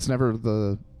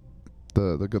the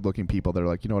good-looking people that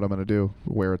are you know what I'm gonna do?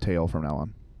 Wear a tail from now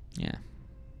on. Yeah.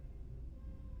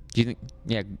 Do you think?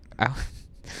 Yeah. I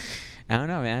don't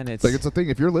know, man. It's it's a thing.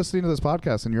 If you're listening to this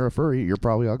podcast and you're a furry, you're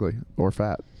probably ugly or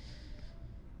fat.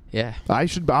 Yeah.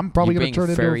 I'm probably going to turn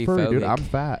into a furry, dude. I'm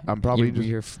fat. I'm probably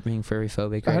You're being furry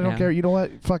phobic right now. I don't care. You know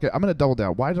what? Fuck it. I'm going to double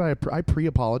down. Why did I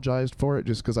pre-apologized for it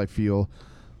just because I feel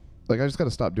I just got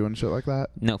to stop doing shit like that?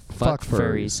 No, fuck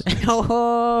furries.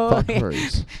 Fuck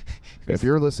furries. If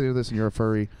you're listening to this and you're a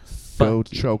furry, go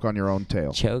choke on your own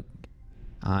tail. Choke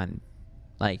on,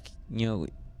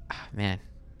 man,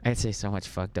 I'd say so much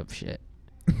fucked up shit.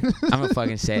 I'm going to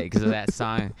fucking say it because of that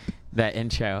song, that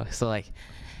intro. So,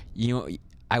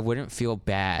 I wouldn't feel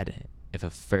bad if a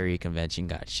furry convention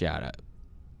got shot up.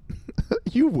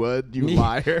 You would, you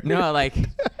liar. No,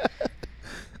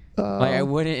 I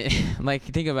wouldn't.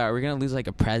 Think about it. We're gonna lose a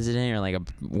president or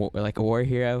a war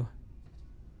hero.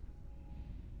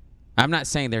 I'm not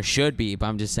saying there should be, but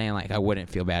I'm just saying I wouldn't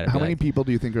feel bad. How many people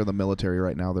do you think are in the military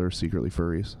right now that are secretly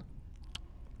furries?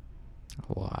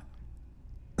 A lot.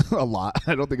 A lot.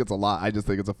 I don't think it's a lot. I just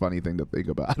think it's a funny thing to think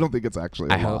about. I don't think it's actually a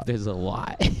lot. I hope there's a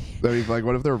lot. I mean,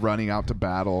 what if they're running out to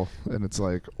battle and it's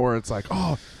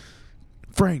oh,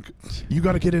 Frank, you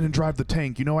got to get in and drive the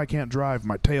tank. You know I can't drive.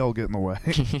 My tail will get in the way.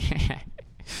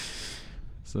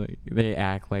 So they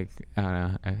act I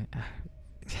don't know.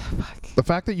 Fuck. The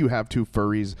fact that you have 2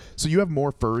 furries, so you have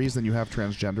more furries than you have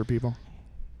transgender people?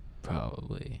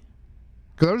 Probably.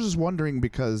 Because I was just wondering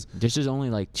because there's just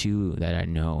only 2 that I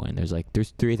know, and there's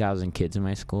 3,000 kids in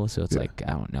my school, so it's I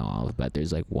don't know all, but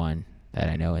there's 1 that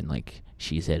I know, and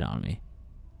she's hit on me.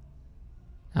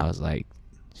 I was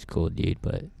it's cool, dude,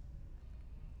 but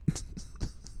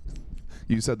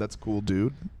you said that's cool,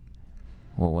 dude.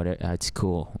 Well, it's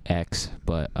cool, X,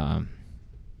 but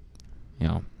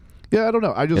Yeah, I don't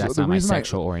know. That's not my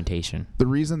sexual orientation. The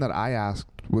reason that I asked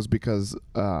was because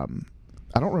I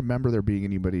don't remember there being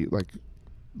anybody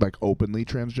openly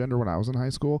transgender when I was in high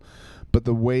school, but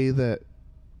the way that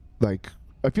I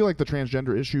feel the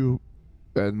transgender issue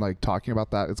and talking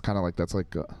about that, it's kind of that's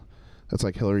It's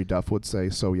like Hillary Duff would say,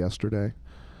 "So yesterday."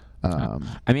 I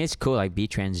mean, it's cool. Like, be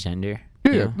transgender.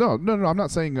 Yeah. No. I'm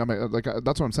not saying.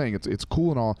 That's what I'm saying. It's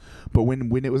cool and all, but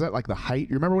when it was at like the height,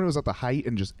 you remember when it was at the height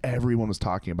and just everyone was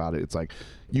talking about it. It's like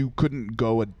you couldn't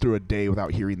go through a day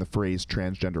without hearing the phrase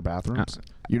transgender bathrooms.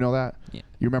 You know that? Yeah.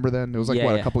 You remember then? It was like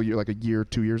a couple years, like a year,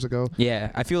 2 years ago.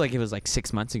 Yeah, I feel like it was like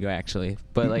 6 months ago actually.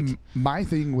 But like my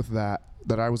thing with that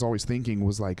I was always thinking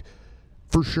was like,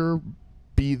 for sure,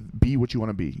 be what you want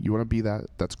to be. You want to be that.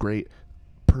 That's great.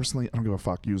 Personally, I don't give a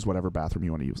fuck. Use whatever bathroom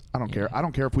you want to use. I don't care. I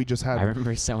don't care if we just had. I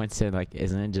remember someone said, like,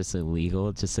 isn't it just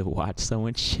illegal just to watch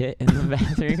someone shit in the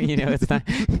bathroom? You know, it's not.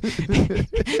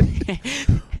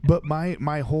 But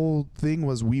my whole thing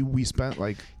was we spent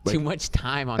like too much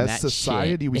time on that shit. As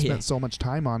society, we spent so much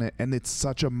time on it, and it's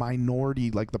such a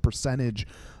minority, like the percentage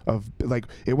of, like,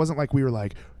 it wasn't like we were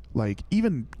like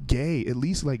even gay, at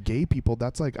least like gay people,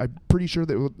 that's like, I'm pretty sure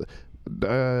that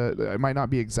it might not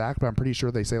be exact, but I'm pretty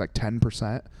sure they say like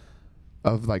 10%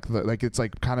 of like it's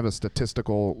like kind of a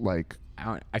statistical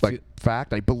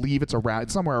fact. I believe it's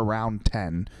somewhere around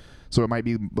 10. So it might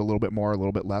be a little bit more, a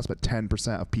little bit less, but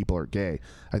 10% of people are gay.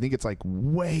 I think it's like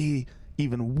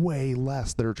even way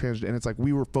less that are transgender. And it's like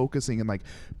we were focusing and like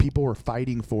people were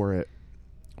fighting for it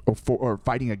or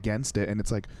fighting against it. And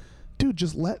it's like, dude,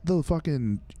 just let the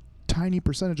fucking tiny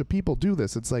percentage of people do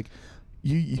this. It's like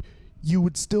you'd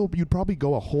probably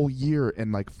go a whole year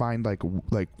and like find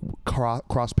like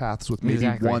cross paths with maybe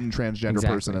one transgender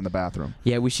person in the bathroom.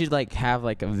 Yeah, we should like have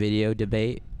like a video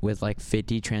debate with like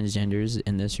 50 transgenders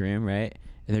in this room, right?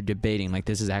 And they're debating like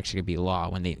this is actually gonna be law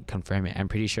when they confirm it. I'm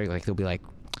pretty sure like they'll be like,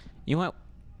 you know what,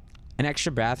 an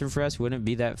extra bathroom for us wouldn't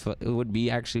be that. It would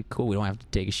be actually cool. We don't have to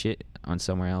take a shit on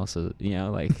somewhere else. You know,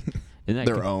 like isn't that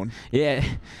their own. Yeah,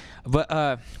 but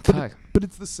fuck. But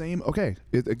it's the same. Okay,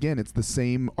 it's the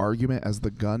same argument as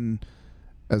the gun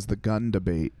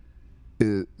debate.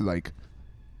 Like,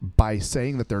 by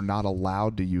saying that they're not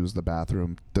allowed to use the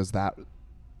bathroom, does that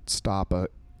stop a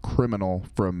criminal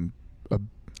from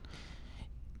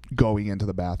going into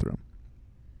the bathroom?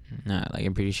 No, like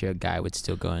I'm pretty sure a guy would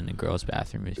still go in the girl's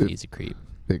bathroom if he's a creep.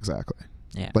 Exactly.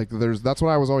 Yeah. Like that's what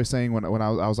I was always saying when I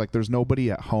was like, there's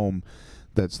nobody at home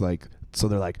that's like. So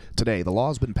they're like, today the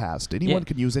law's been passed. Anyone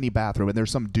can use any bathroom, and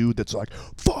there's some dude that's like,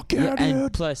 "Fuck yeah, dude!"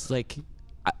 And plus, like,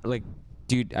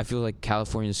 dude, I feel like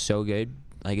California is so good.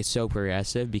 Like, it's so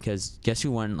progressive because guess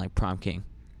who won like prom king?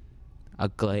 A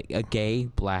gay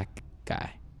black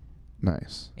guy.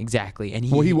 Nice. Exactly, and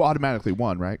he automatically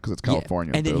won, right? Because it's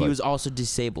California. Yeah. And then he was also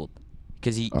disabled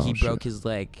because he broke his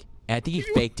leg. And I think he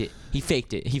faked it. He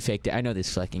faked it. I know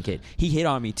this fucking kid. He hit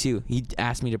on me too. He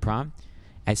asked me to prom.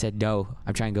 I said no.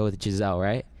 I'm trying to go with Giselle,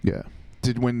 right? Yeah.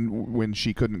 Did when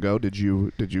she couldn't go, did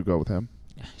you go with him?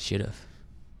 Yeah, should have.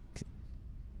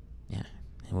 Yeah.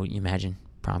 Well, you imagine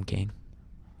prom king.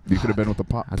 You could have been with the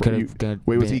pop.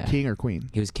 Wait, was he king or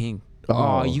queen? He was king.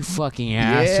 Oh, you fucking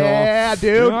asshole! Yeah,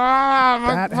 dude. My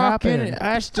that fucking happened.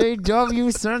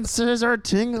 SJW senses are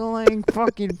tingling.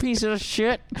 Fucking piece of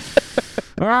shit.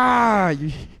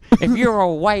 If you were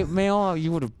a white male,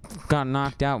 you would have got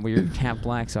knocked out, but you're half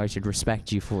black, so I should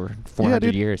respect you for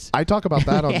 400 years. I talk about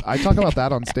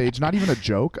that on stage. Not even a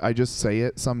joke. I just say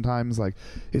it sometimes. Like,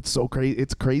 it's so crazy.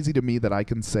 It's crazy to me that I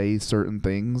can say certain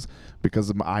things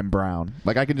because I'm brown.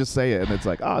 Like, I can just say it, and it's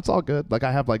like, oh, it's all good. Like,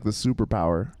 I have like the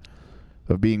superpower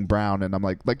of being brown, and I'm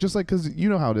like just like, because you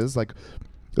know how it is. Like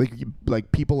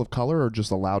people of color are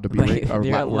just allowed to be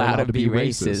allowed to be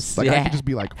racist. Like, I could just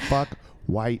be like, fuck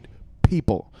white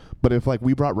people. But if like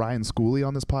we brought Ryan Schooley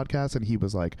on this podcast and he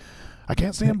was like, I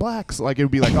can't stand blacks, like it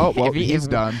would be like, oh well, he's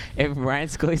done. If Ryan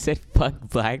Schooley said fuck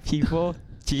black people,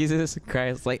 Jesus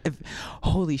Christ, like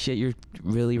holy shit, you're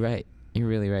really right. You're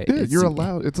really right. Yeah, you're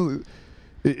allowed.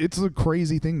 It's a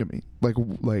crazy thing to me. Like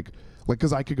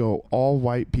because I could go, all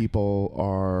white people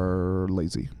are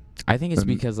lazy. I think it's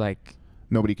because like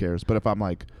nobody cares. But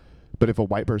if a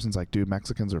white person's like, dude,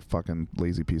 Mexicans are fucking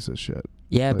lazy piece of shit.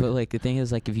 Yeah, but like the thing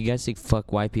is, like, if you guys say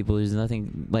fuck white people, there's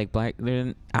nothing like black.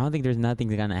 I don't think there's nothing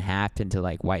gonna happen to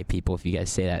like white people if you guys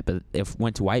say that. But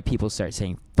once white people start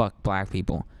saying fuck black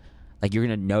people, like you're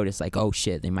gonna notice like, oh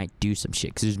shit, they might do some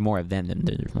shit because there's more of them than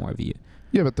there's more of you.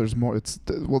 Yeah, but there's more.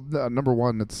 Number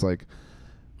one, it's like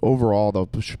overall the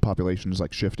population is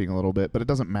like shifting a little bit, but it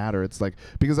doesn't matter. It's like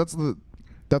because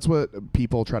that's what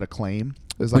people try to claim.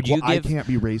 Is like, I can't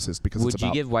be racist because would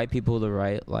you give white people the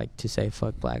right like to say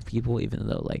fuck black people, even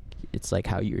though like it's like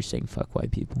how you're saying fuck white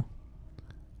people?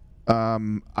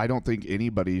 I don't think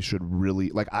anybody should really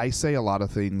like. I say a lot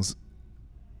of things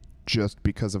just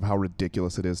because of how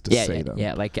ridiculous it is to say them.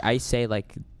 Yeah, like I say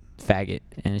like faggot,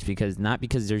 and it's because not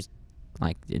because there's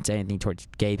it's anything towards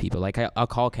gay people. Like I'll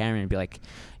call Cameron and be like,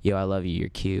 yo, I love you, you're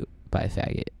cute, bye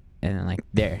faggot, and then like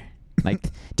there. Like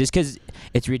just because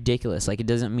it's ridiculous, like it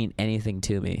doesn't mean anything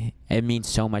to me. It means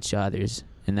so much to others,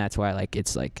 and that's why like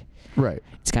it's like right.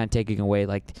 It's kind of taking away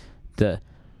like the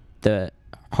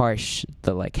harsh,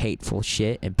 the like hateful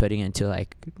shit and putting it into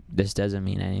like this doesn't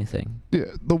mean anything. Yeah,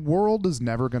 the world is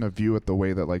never gonna view it the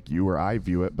way that like you or I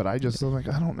view it, but I just I'm like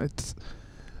I don't. It's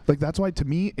like that's why to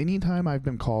me, anytime I've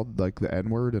been called like the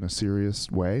N-word in a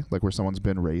serious way, like where someone's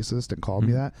been racist and called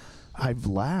me that, I've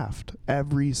laughed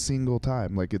every single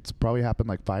time. Like it's probably happened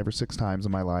like 5 or 6 times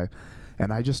in my life,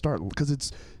 and I just start because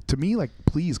it's to me like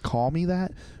please call me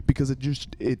that because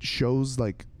it shows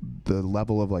like the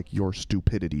level of like your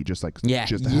stupidity, just like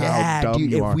just how dumb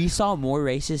dude, you if are. we saw more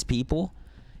racist people,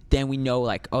 then we know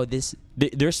like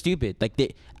they're stupid. Like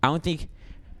I don't think.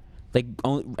 Like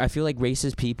I feel like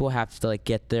racist people have to like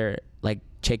get their like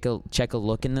check a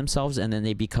look in themselves and then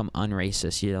they become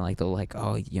unracist. You know, like they're like,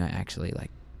 oh, you know, actually,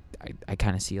 like I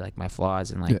kind of see like my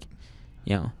flaws and like,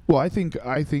 you know. Well, I think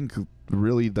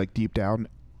really like deep down,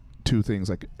 2 things: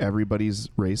 like everybody's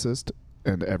racist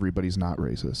and everybody's not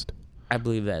racist. I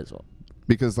believe that as well.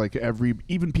 Because like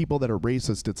even people that are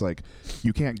racist, it's like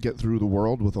you can't get through the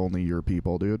world with only your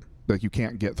people, dude. Like you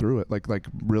can't get through it like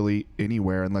really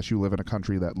anywhere unless you live in a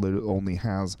country that only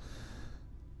has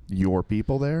your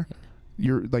people there.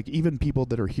 You're like even people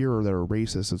that are here that are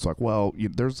racist. It's like, well,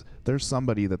 there's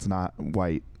somebody that's not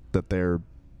white that they're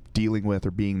dealing with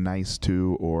or being nice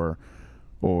to or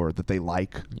that they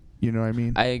like. You know what I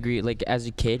mean? I agree. Like as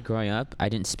a kid growing up, I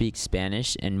didn't speak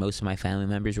Spanish, and most of my family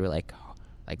members were like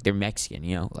they're Mexican.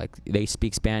 You know, like they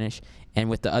speak Spanish, and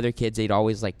with the other kids, they'd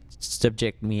always like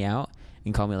subject me out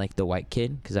and call me like the white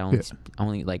kid because I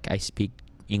only like I speak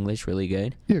English really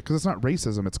good. Yeah, because it's not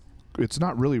racism. It's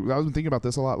not really. I've been thinking about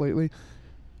this a lot lately.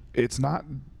 It's not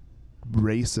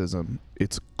racism.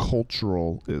 It's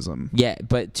culturalism. Yeah,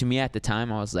 but to me at the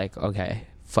time, I was like, okay,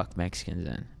 fuck Mexicans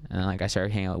then, and then, like I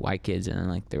started hanging out with white kids, and then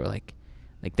like they were like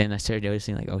then I started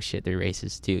noticing like, oh shit, they're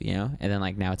racist too, you know. And then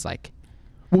like now it's like.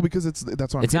 Well, because that's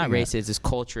what I'm it's not getting racist. It's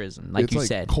culturalism, like it's you like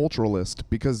said. Culturalist,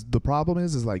 because the problem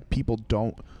is like people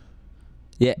don't.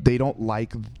 Yeah. They don't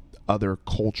like other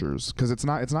cultures because it's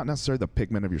not necessarily the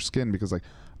pigment of your skin because like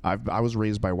I was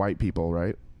raised by white people,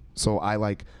 right? So I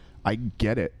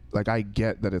get it. Like I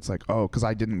get that it's like, oh, because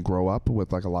I didn't grow up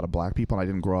with like a lot of black people and I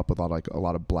didn't grow up with a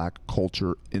lot of black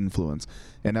culture influence.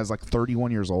 And as like 31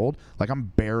 years old, like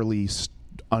I'm barely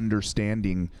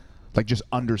understanding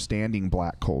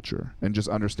black culture and just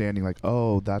understanding like,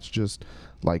 oh, that's just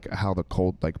like how the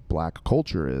black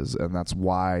culture is, and that's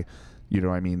why. You know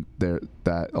what I mean?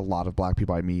 That a lot of black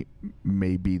people I meet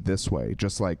may be this way.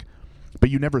 Just like, but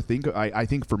you never think. I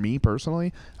think for me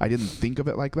personally, I didn't think of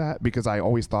it like that because I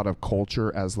always thought of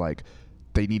culture as like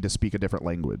they need to speak a different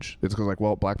language. It's because like,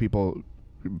 well, black people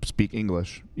speak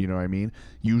English. You know what I mean?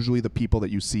 Usually the people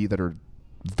that you see that are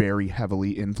very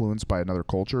heavily influenced by another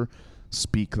culture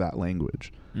speak that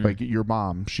language. Like your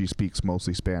mom, she speaks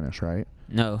mostly Spanish, right?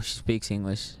 No, she speaks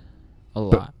English a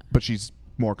lot. But she's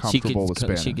more comfortable with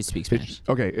Spanish. She could speak Spanish.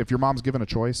 Okay, if your mom's given a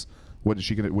choice, would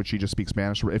she just speak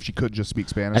Spanish? If she could just speak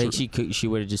Spanish, I think she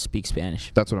would have just speak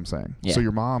Spanish. That's what I'm saying. Yeah. So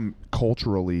your mom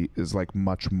culturally is like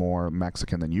much more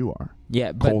Mexican than you are.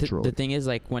 Yeah, but the thing is,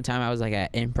 like one time I was like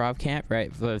at improv camp,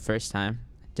 right, for the first time.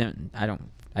 I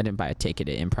didn't buy a ticket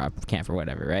at improv camp or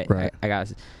whatever, right? Right. I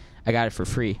got it for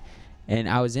free, and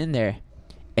I was in there.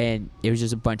 And it was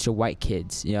just a bunch of white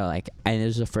kids, you know, like, and it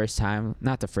was the first time,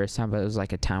 not the first time, but it was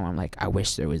like a time where I'm like, I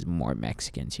wish there was more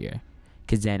Mexicans here,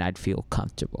 because then I'd feel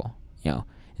comfortable, you know.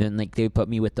 And then, like, they put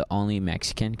me with the only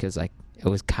Mexican, because, like, it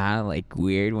was kind of, like,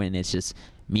 weird when it's just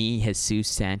me, Jesus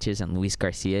Sanchez, and Luis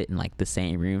Garcia in, like, the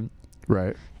same room.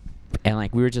 Right. And,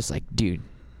 like, we were just like, dude,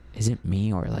 is it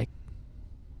me, or, like,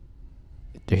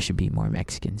 there should be more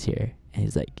Mexicans here? And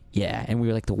he's like, yeah. And we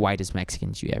were, like, the whitest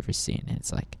Mexicans you ever seen. And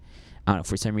it's like, I don't know,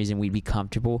 for some reason we'd be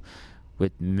comfortable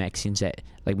with Mexicans that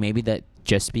like maybe that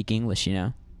just speak English, you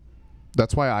know?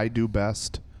 That's why I do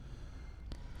best.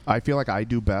 I feel like I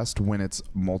do best when it's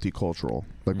multicultural.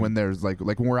 Like when there's like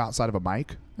when we're outside of a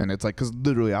mic and it's like, cause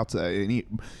literally outside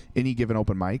any given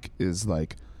open mic is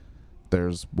like,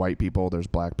 there's white people, there's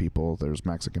black people, there's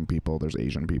Mexican people, there's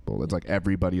Asian people. It's like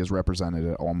everybody is represented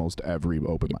at almost every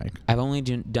open mic. I've only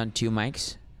done 2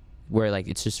 mics where like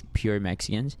it's just pure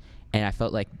Mexicans, and I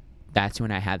felt like that's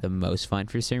when I had the most fun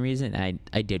for some reason, and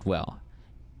I did well.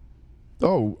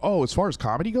 Oh, as far as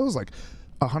comedy goes, like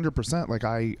 100%. Like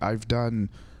I've done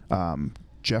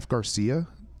Jeff Garcia,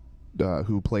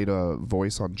 who played a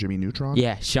voice on Jimmy Neutron.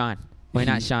 Yeah, Sean. Wait,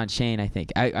 not Sean Shane. I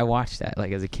think I watched that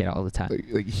like as a kid all the time.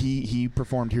 Like he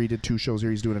performed here. He did 2 shows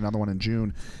here. He's doing another one in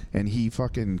June, and he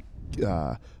fucking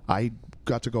I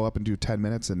got to go up and do 10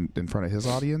 minutes in front of his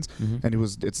audience, and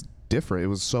it's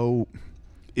different.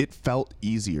 It felt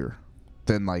easier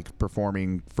than like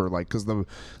performing for like, because the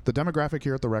demographic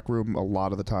here at the Rec Room a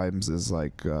lot of the times is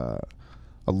like a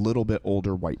little bit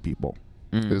older white people.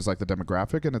 Is like the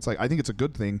demographic, and it's like I think it's a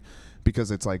good thing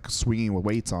because it's like swinging with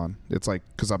weights on. It's like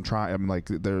because I'm like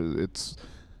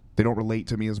they don't relate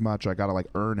to me as much. I gotta like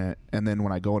earn it, and then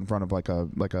when I go in front of like a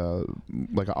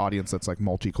audience that's like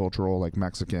multicultural, like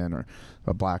Mexican or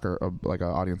a black or like an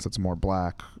audience that's more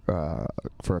black,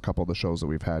 for a couple of the shows that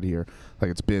we've had here,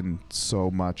 like it's been so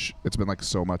much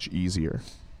easier.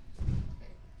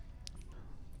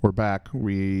 We're back.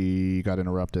 We got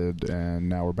interrupted, and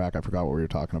now we're back. I forgot what we were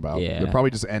talking about. Yeah. It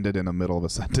probably just ended in the middle of a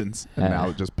sentence, and now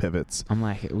it just pivots. I'm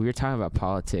like, we were talking about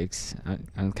politics.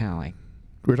 I'm kind of like,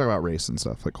 We were talking about race and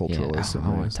stuff, like culturalists. I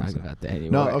don't want to talk about that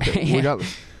anymore. No, okay. we got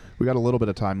a little bit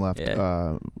of time left.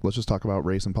 Yeah. Let's just talk about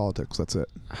race and politics. That's it.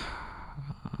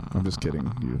 I'm just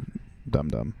kidding, you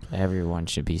dumb. Everyone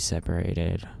should be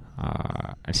separated.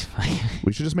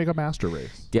 We should just make a master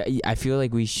race. Yeah, I feel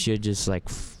like we should just like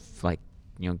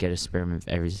get a sperm of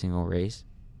every single race,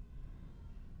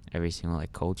 every single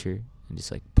like culture, and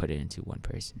just like put it into one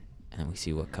person, and then we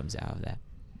see what comes out of that.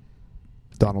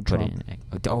 Donald Put Trump. it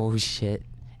in, oh shit!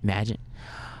 Imagine.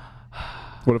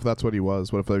 What if that's what he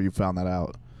was? What if you found that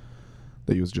out?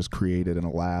 That he was just created in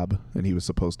a lab, and he was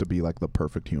supposed to be like the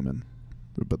perfect human,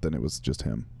 but then it was just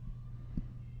him.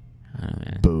 I don't know,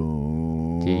 man.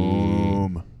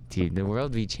 Boom. Dude, the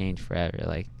world be changed forever.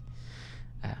 Like,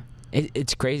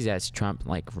 it's crazy that Trump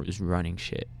like is running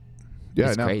shit. Yeah,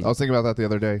 It's I know. crazy. I was thinking about that the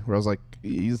other day, where I was like,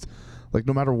 he's like,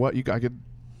 no matter what, I could,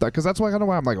 because that's why kind of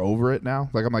why I'm like over it now.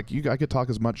 Like I'm like, I could talk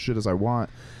as much shit as I want.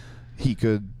 He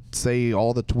could say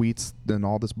all the tweets and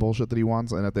all this bullshit that he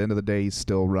wants, and at the end of the day, he's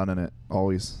still running it.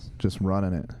 Always just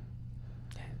running it.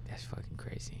 That's fucking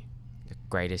crazy. The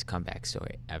greatest comeback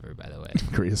story ever, by the way.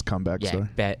 Greatest comeback story.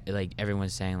 Bet like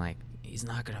everyone's saying like he's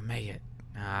not gonna make it.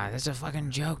 That's a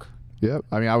fucking joke. Yep.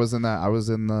 I mean, I was in that. I was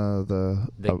in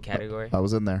the category. I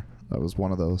was in there. I was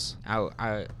one of those.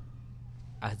 I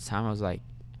at the time I was like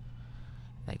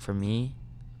for me,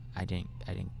 I didn't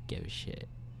give a shit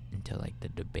until like the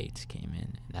debates came in,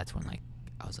 and that's when like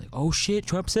I was like, oh shit,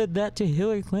 Trump said that to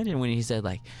Hillary Clinton when he said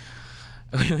like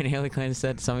when Hillary Clinton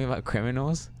said something about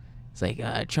criminals. It's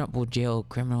like Trump will jail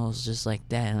criminals just like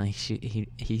that, and like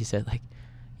he said like,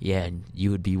 yeah, and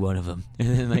you would be one of them. And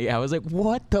then like I was like,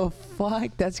 what the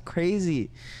fuck? That's crazy.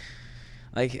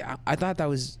 Like I thought that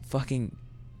was fucking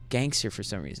gangster for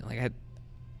some reason. Like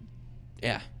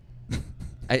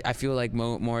I feel like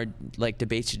more like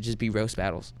debates should just be roast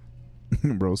battles.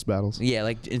 Roast battles. Yeah,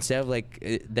 like instead of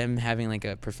like them having like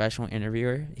a professional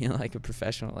interviewer, like a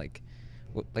professional like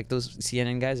those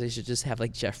CNN guys, they should just have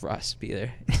like Jeff Ross be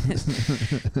there.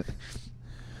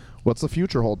 What's the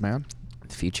future hold, man?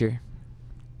 The future?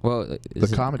 Well,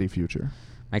 The comedy future.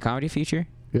 My comedy future?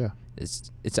 Yeah.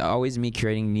 It's always me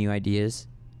creating new ideas,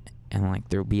 and like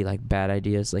there'll be like bad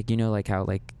ideas, like like how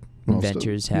like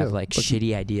inventors have like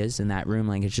shitty ideas in that room,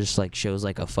 like it just like shows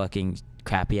like a fucking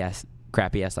crappy ass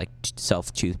like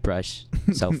self toothbrush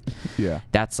self. Yeah.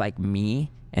 That's like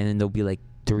me, and then there'll be like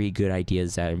 3 good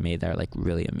ideas that are made that are like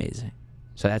really amazing.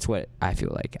 So that's what I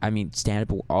feel like. I mean,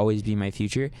 stand-up will always be my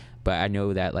future, but I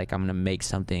know that like I'm gonna make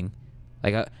something.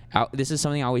 Like this is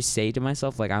something I always say to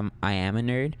myself. Like I am a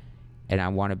nerd, and I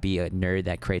want to be a nerd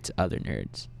that creates other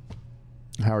nerds.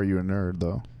 How are you a nerd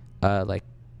though? Like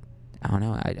I don't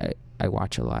know. I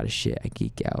watch a lot of shit. I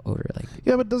geek out over like.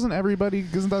 Yeah, but doesn't everybody?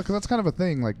 Because that's kind of a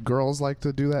thing. Like girls like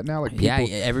to do that now. Like people,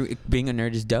 being a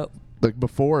nerd is dope. Like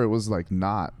before, it was like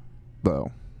not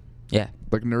though. Yeah.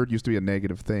 Like nerd used to be a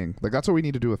negative thing. Like that's what we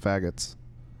need to do with faggots.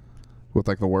 With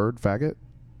like the word faggot.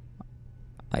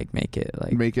 Like make it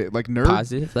like nerd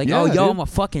positive. Like yeah, yo, dude. I'm a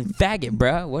fucking faggot,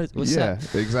 bro. What's up?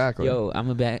 Yeah, exactly. Yo, I'm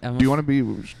a bad. Do you want to be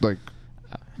like?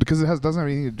 Because it doesn't have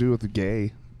anything to do with the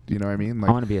gay. You know what I mean? Like,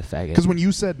 I want to be a faggot. Because when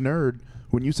you said nerd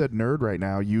right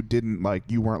now, you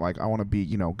weren't like I want to be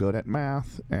good at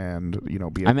math and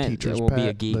be a teacher's pet. Be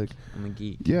a geek. Like, I'm a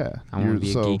geek. Yeah, I want to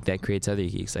be a geek that creates other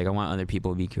geeks. Like I want other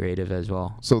people to be creative as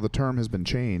well. So the term has been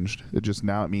changed. It just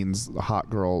now it means a hot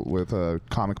girl with a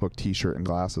comic book T-shirt and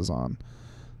glasses on.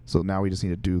 So now we just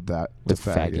need to do that with to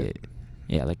faggot.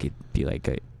 Yeah, like it'd be like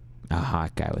a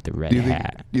hot guy with a red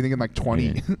hat. Do you think in like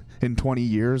 20 in 20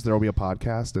 years there'll be a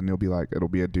podcast and it'll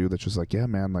be a dude that's just like, yeah,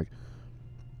 man, like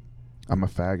I'm a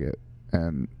faggot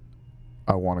and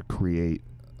I want to create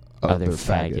other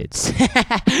faggots.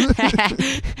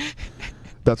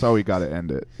 That's how we got to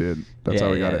end it, dude. That's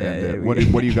how we got to end it. What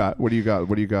do you got? What do you got?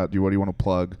 What do you got? What do you want to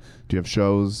plug? Do you have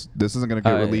shows? This isn't going to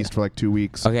get released for like 2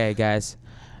 weeks. Okay, guys.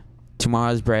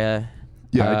 Tomorrow's Brea.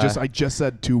 Yeah, I just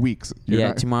said 2 weeks.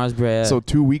 Tomorrow's Brea. So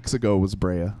 2 weeks ago was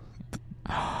Brea.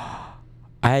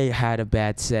 I had a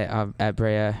bad set at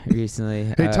Brea recently.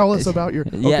 Hey, tell us about your...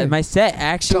 Yeah, my set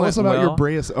actually Tell us about your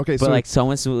Brea... Okay, so... But like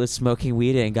someone was smoking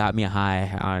weed and got me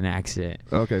high on an accident.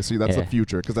 Okay, so that's the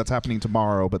future, because that's happening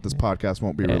tomorrow, but this podcast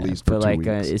won't be released for 2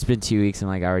 weeks. It's been 2 weeks and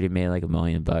like I already made like $1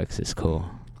 million. It's cool.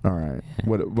 All right. Yeah.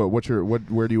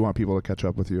 Where do you want people to catch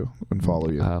up with you and follow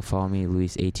you? Follow me,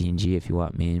 Luis18G, if you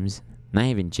want memes. Not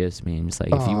even just memes.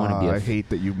 Like if you want to be I hate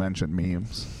that you mentioned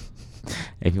memes.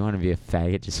 If you want to be a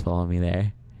faggot, just follow me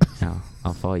there.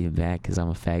 I'll follow you back because I'm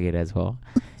a faggot as well.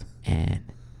 And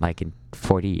like in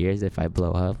 40 years, if I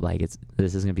blow up, like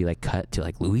this is gonna be like cut to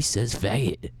like Luis says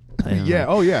faggot. Yeah.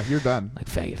 Oh yeah, you're done. Like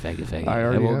faggot. I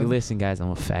already listen, guys. I'm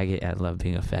a faggot. I love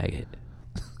being a faggot.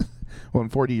 Well, in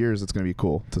 40 years, it's gonna be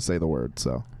cool to say the word.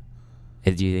 So.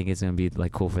 Do you think it's gonna be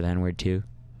like cool for the N-word too?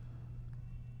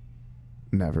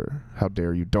 Never. How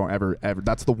dare you? Don't ever.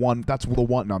 That's the one. No,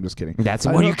 I'm just kidding. That's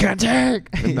the one you can't take.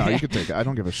 No, you can take it. I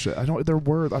don't give a shit. They're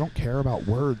words. I don't care about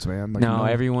words, man. Like, no,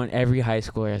 every high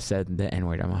schooler has said the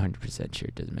N-word. I'm 100% sure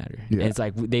it doesn't matter. Yeah. It's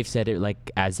like they've said it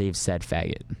like as they've said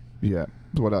faggot. Yeah.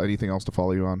 What? Anything else to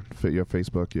follow you on? You have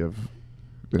Facebook. You have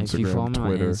Instagram, if you follow me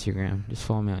Twitter. on Instagram, just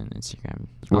follow me on Instagram.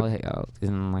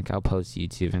 I'll post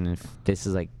YouTube, and if this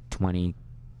is like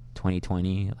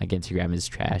 2020, like Instagram is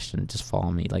trashed, and just follow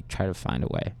me. Like try to find a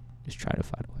way.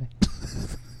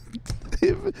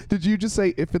 Did you just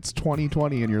say if it's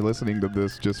 2020 and you're listening to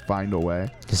this, just find a way?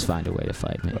 Just find a way to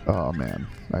find me. Oh man,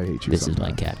 I hate you. This is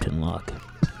my Captain Luck.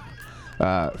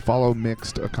 Follow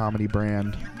Mixed, a comedy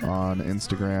brand, on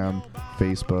Instagram,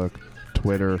 Facebook,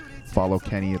 Twitter. Follow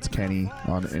Kenny. It's Kenny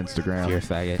on Instagram, You're a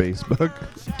faggot. Facebook,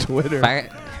 Twitter.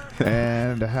 Faggot.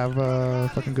 And have a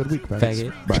fucking good week,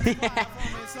 faggot. Bye.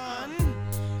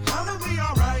 I'ma be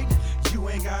alright. You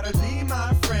ain't gotta be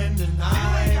my friend, and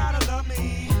I ain't gotta love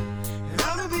me. And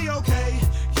I'ma be okay.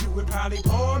 You would probably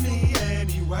bore me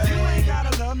anyway. You ain't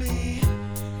gotta love me.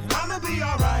 And I'ma be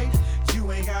alright.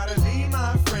 You ain't gotta be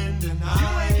my friend, and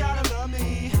I ain't gotta love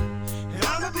me. And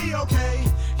I'ma be okay.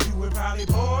 You would probably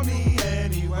bore me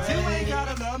anyway. You ain't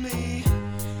gotta love me.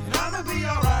 And I'ma be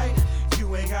alright.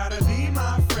 You ain't gotta be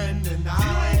my friend, and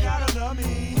I ain't gotta love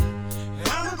me. And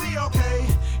I'ma be okay.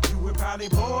 You would probably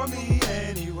bore me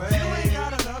anyway.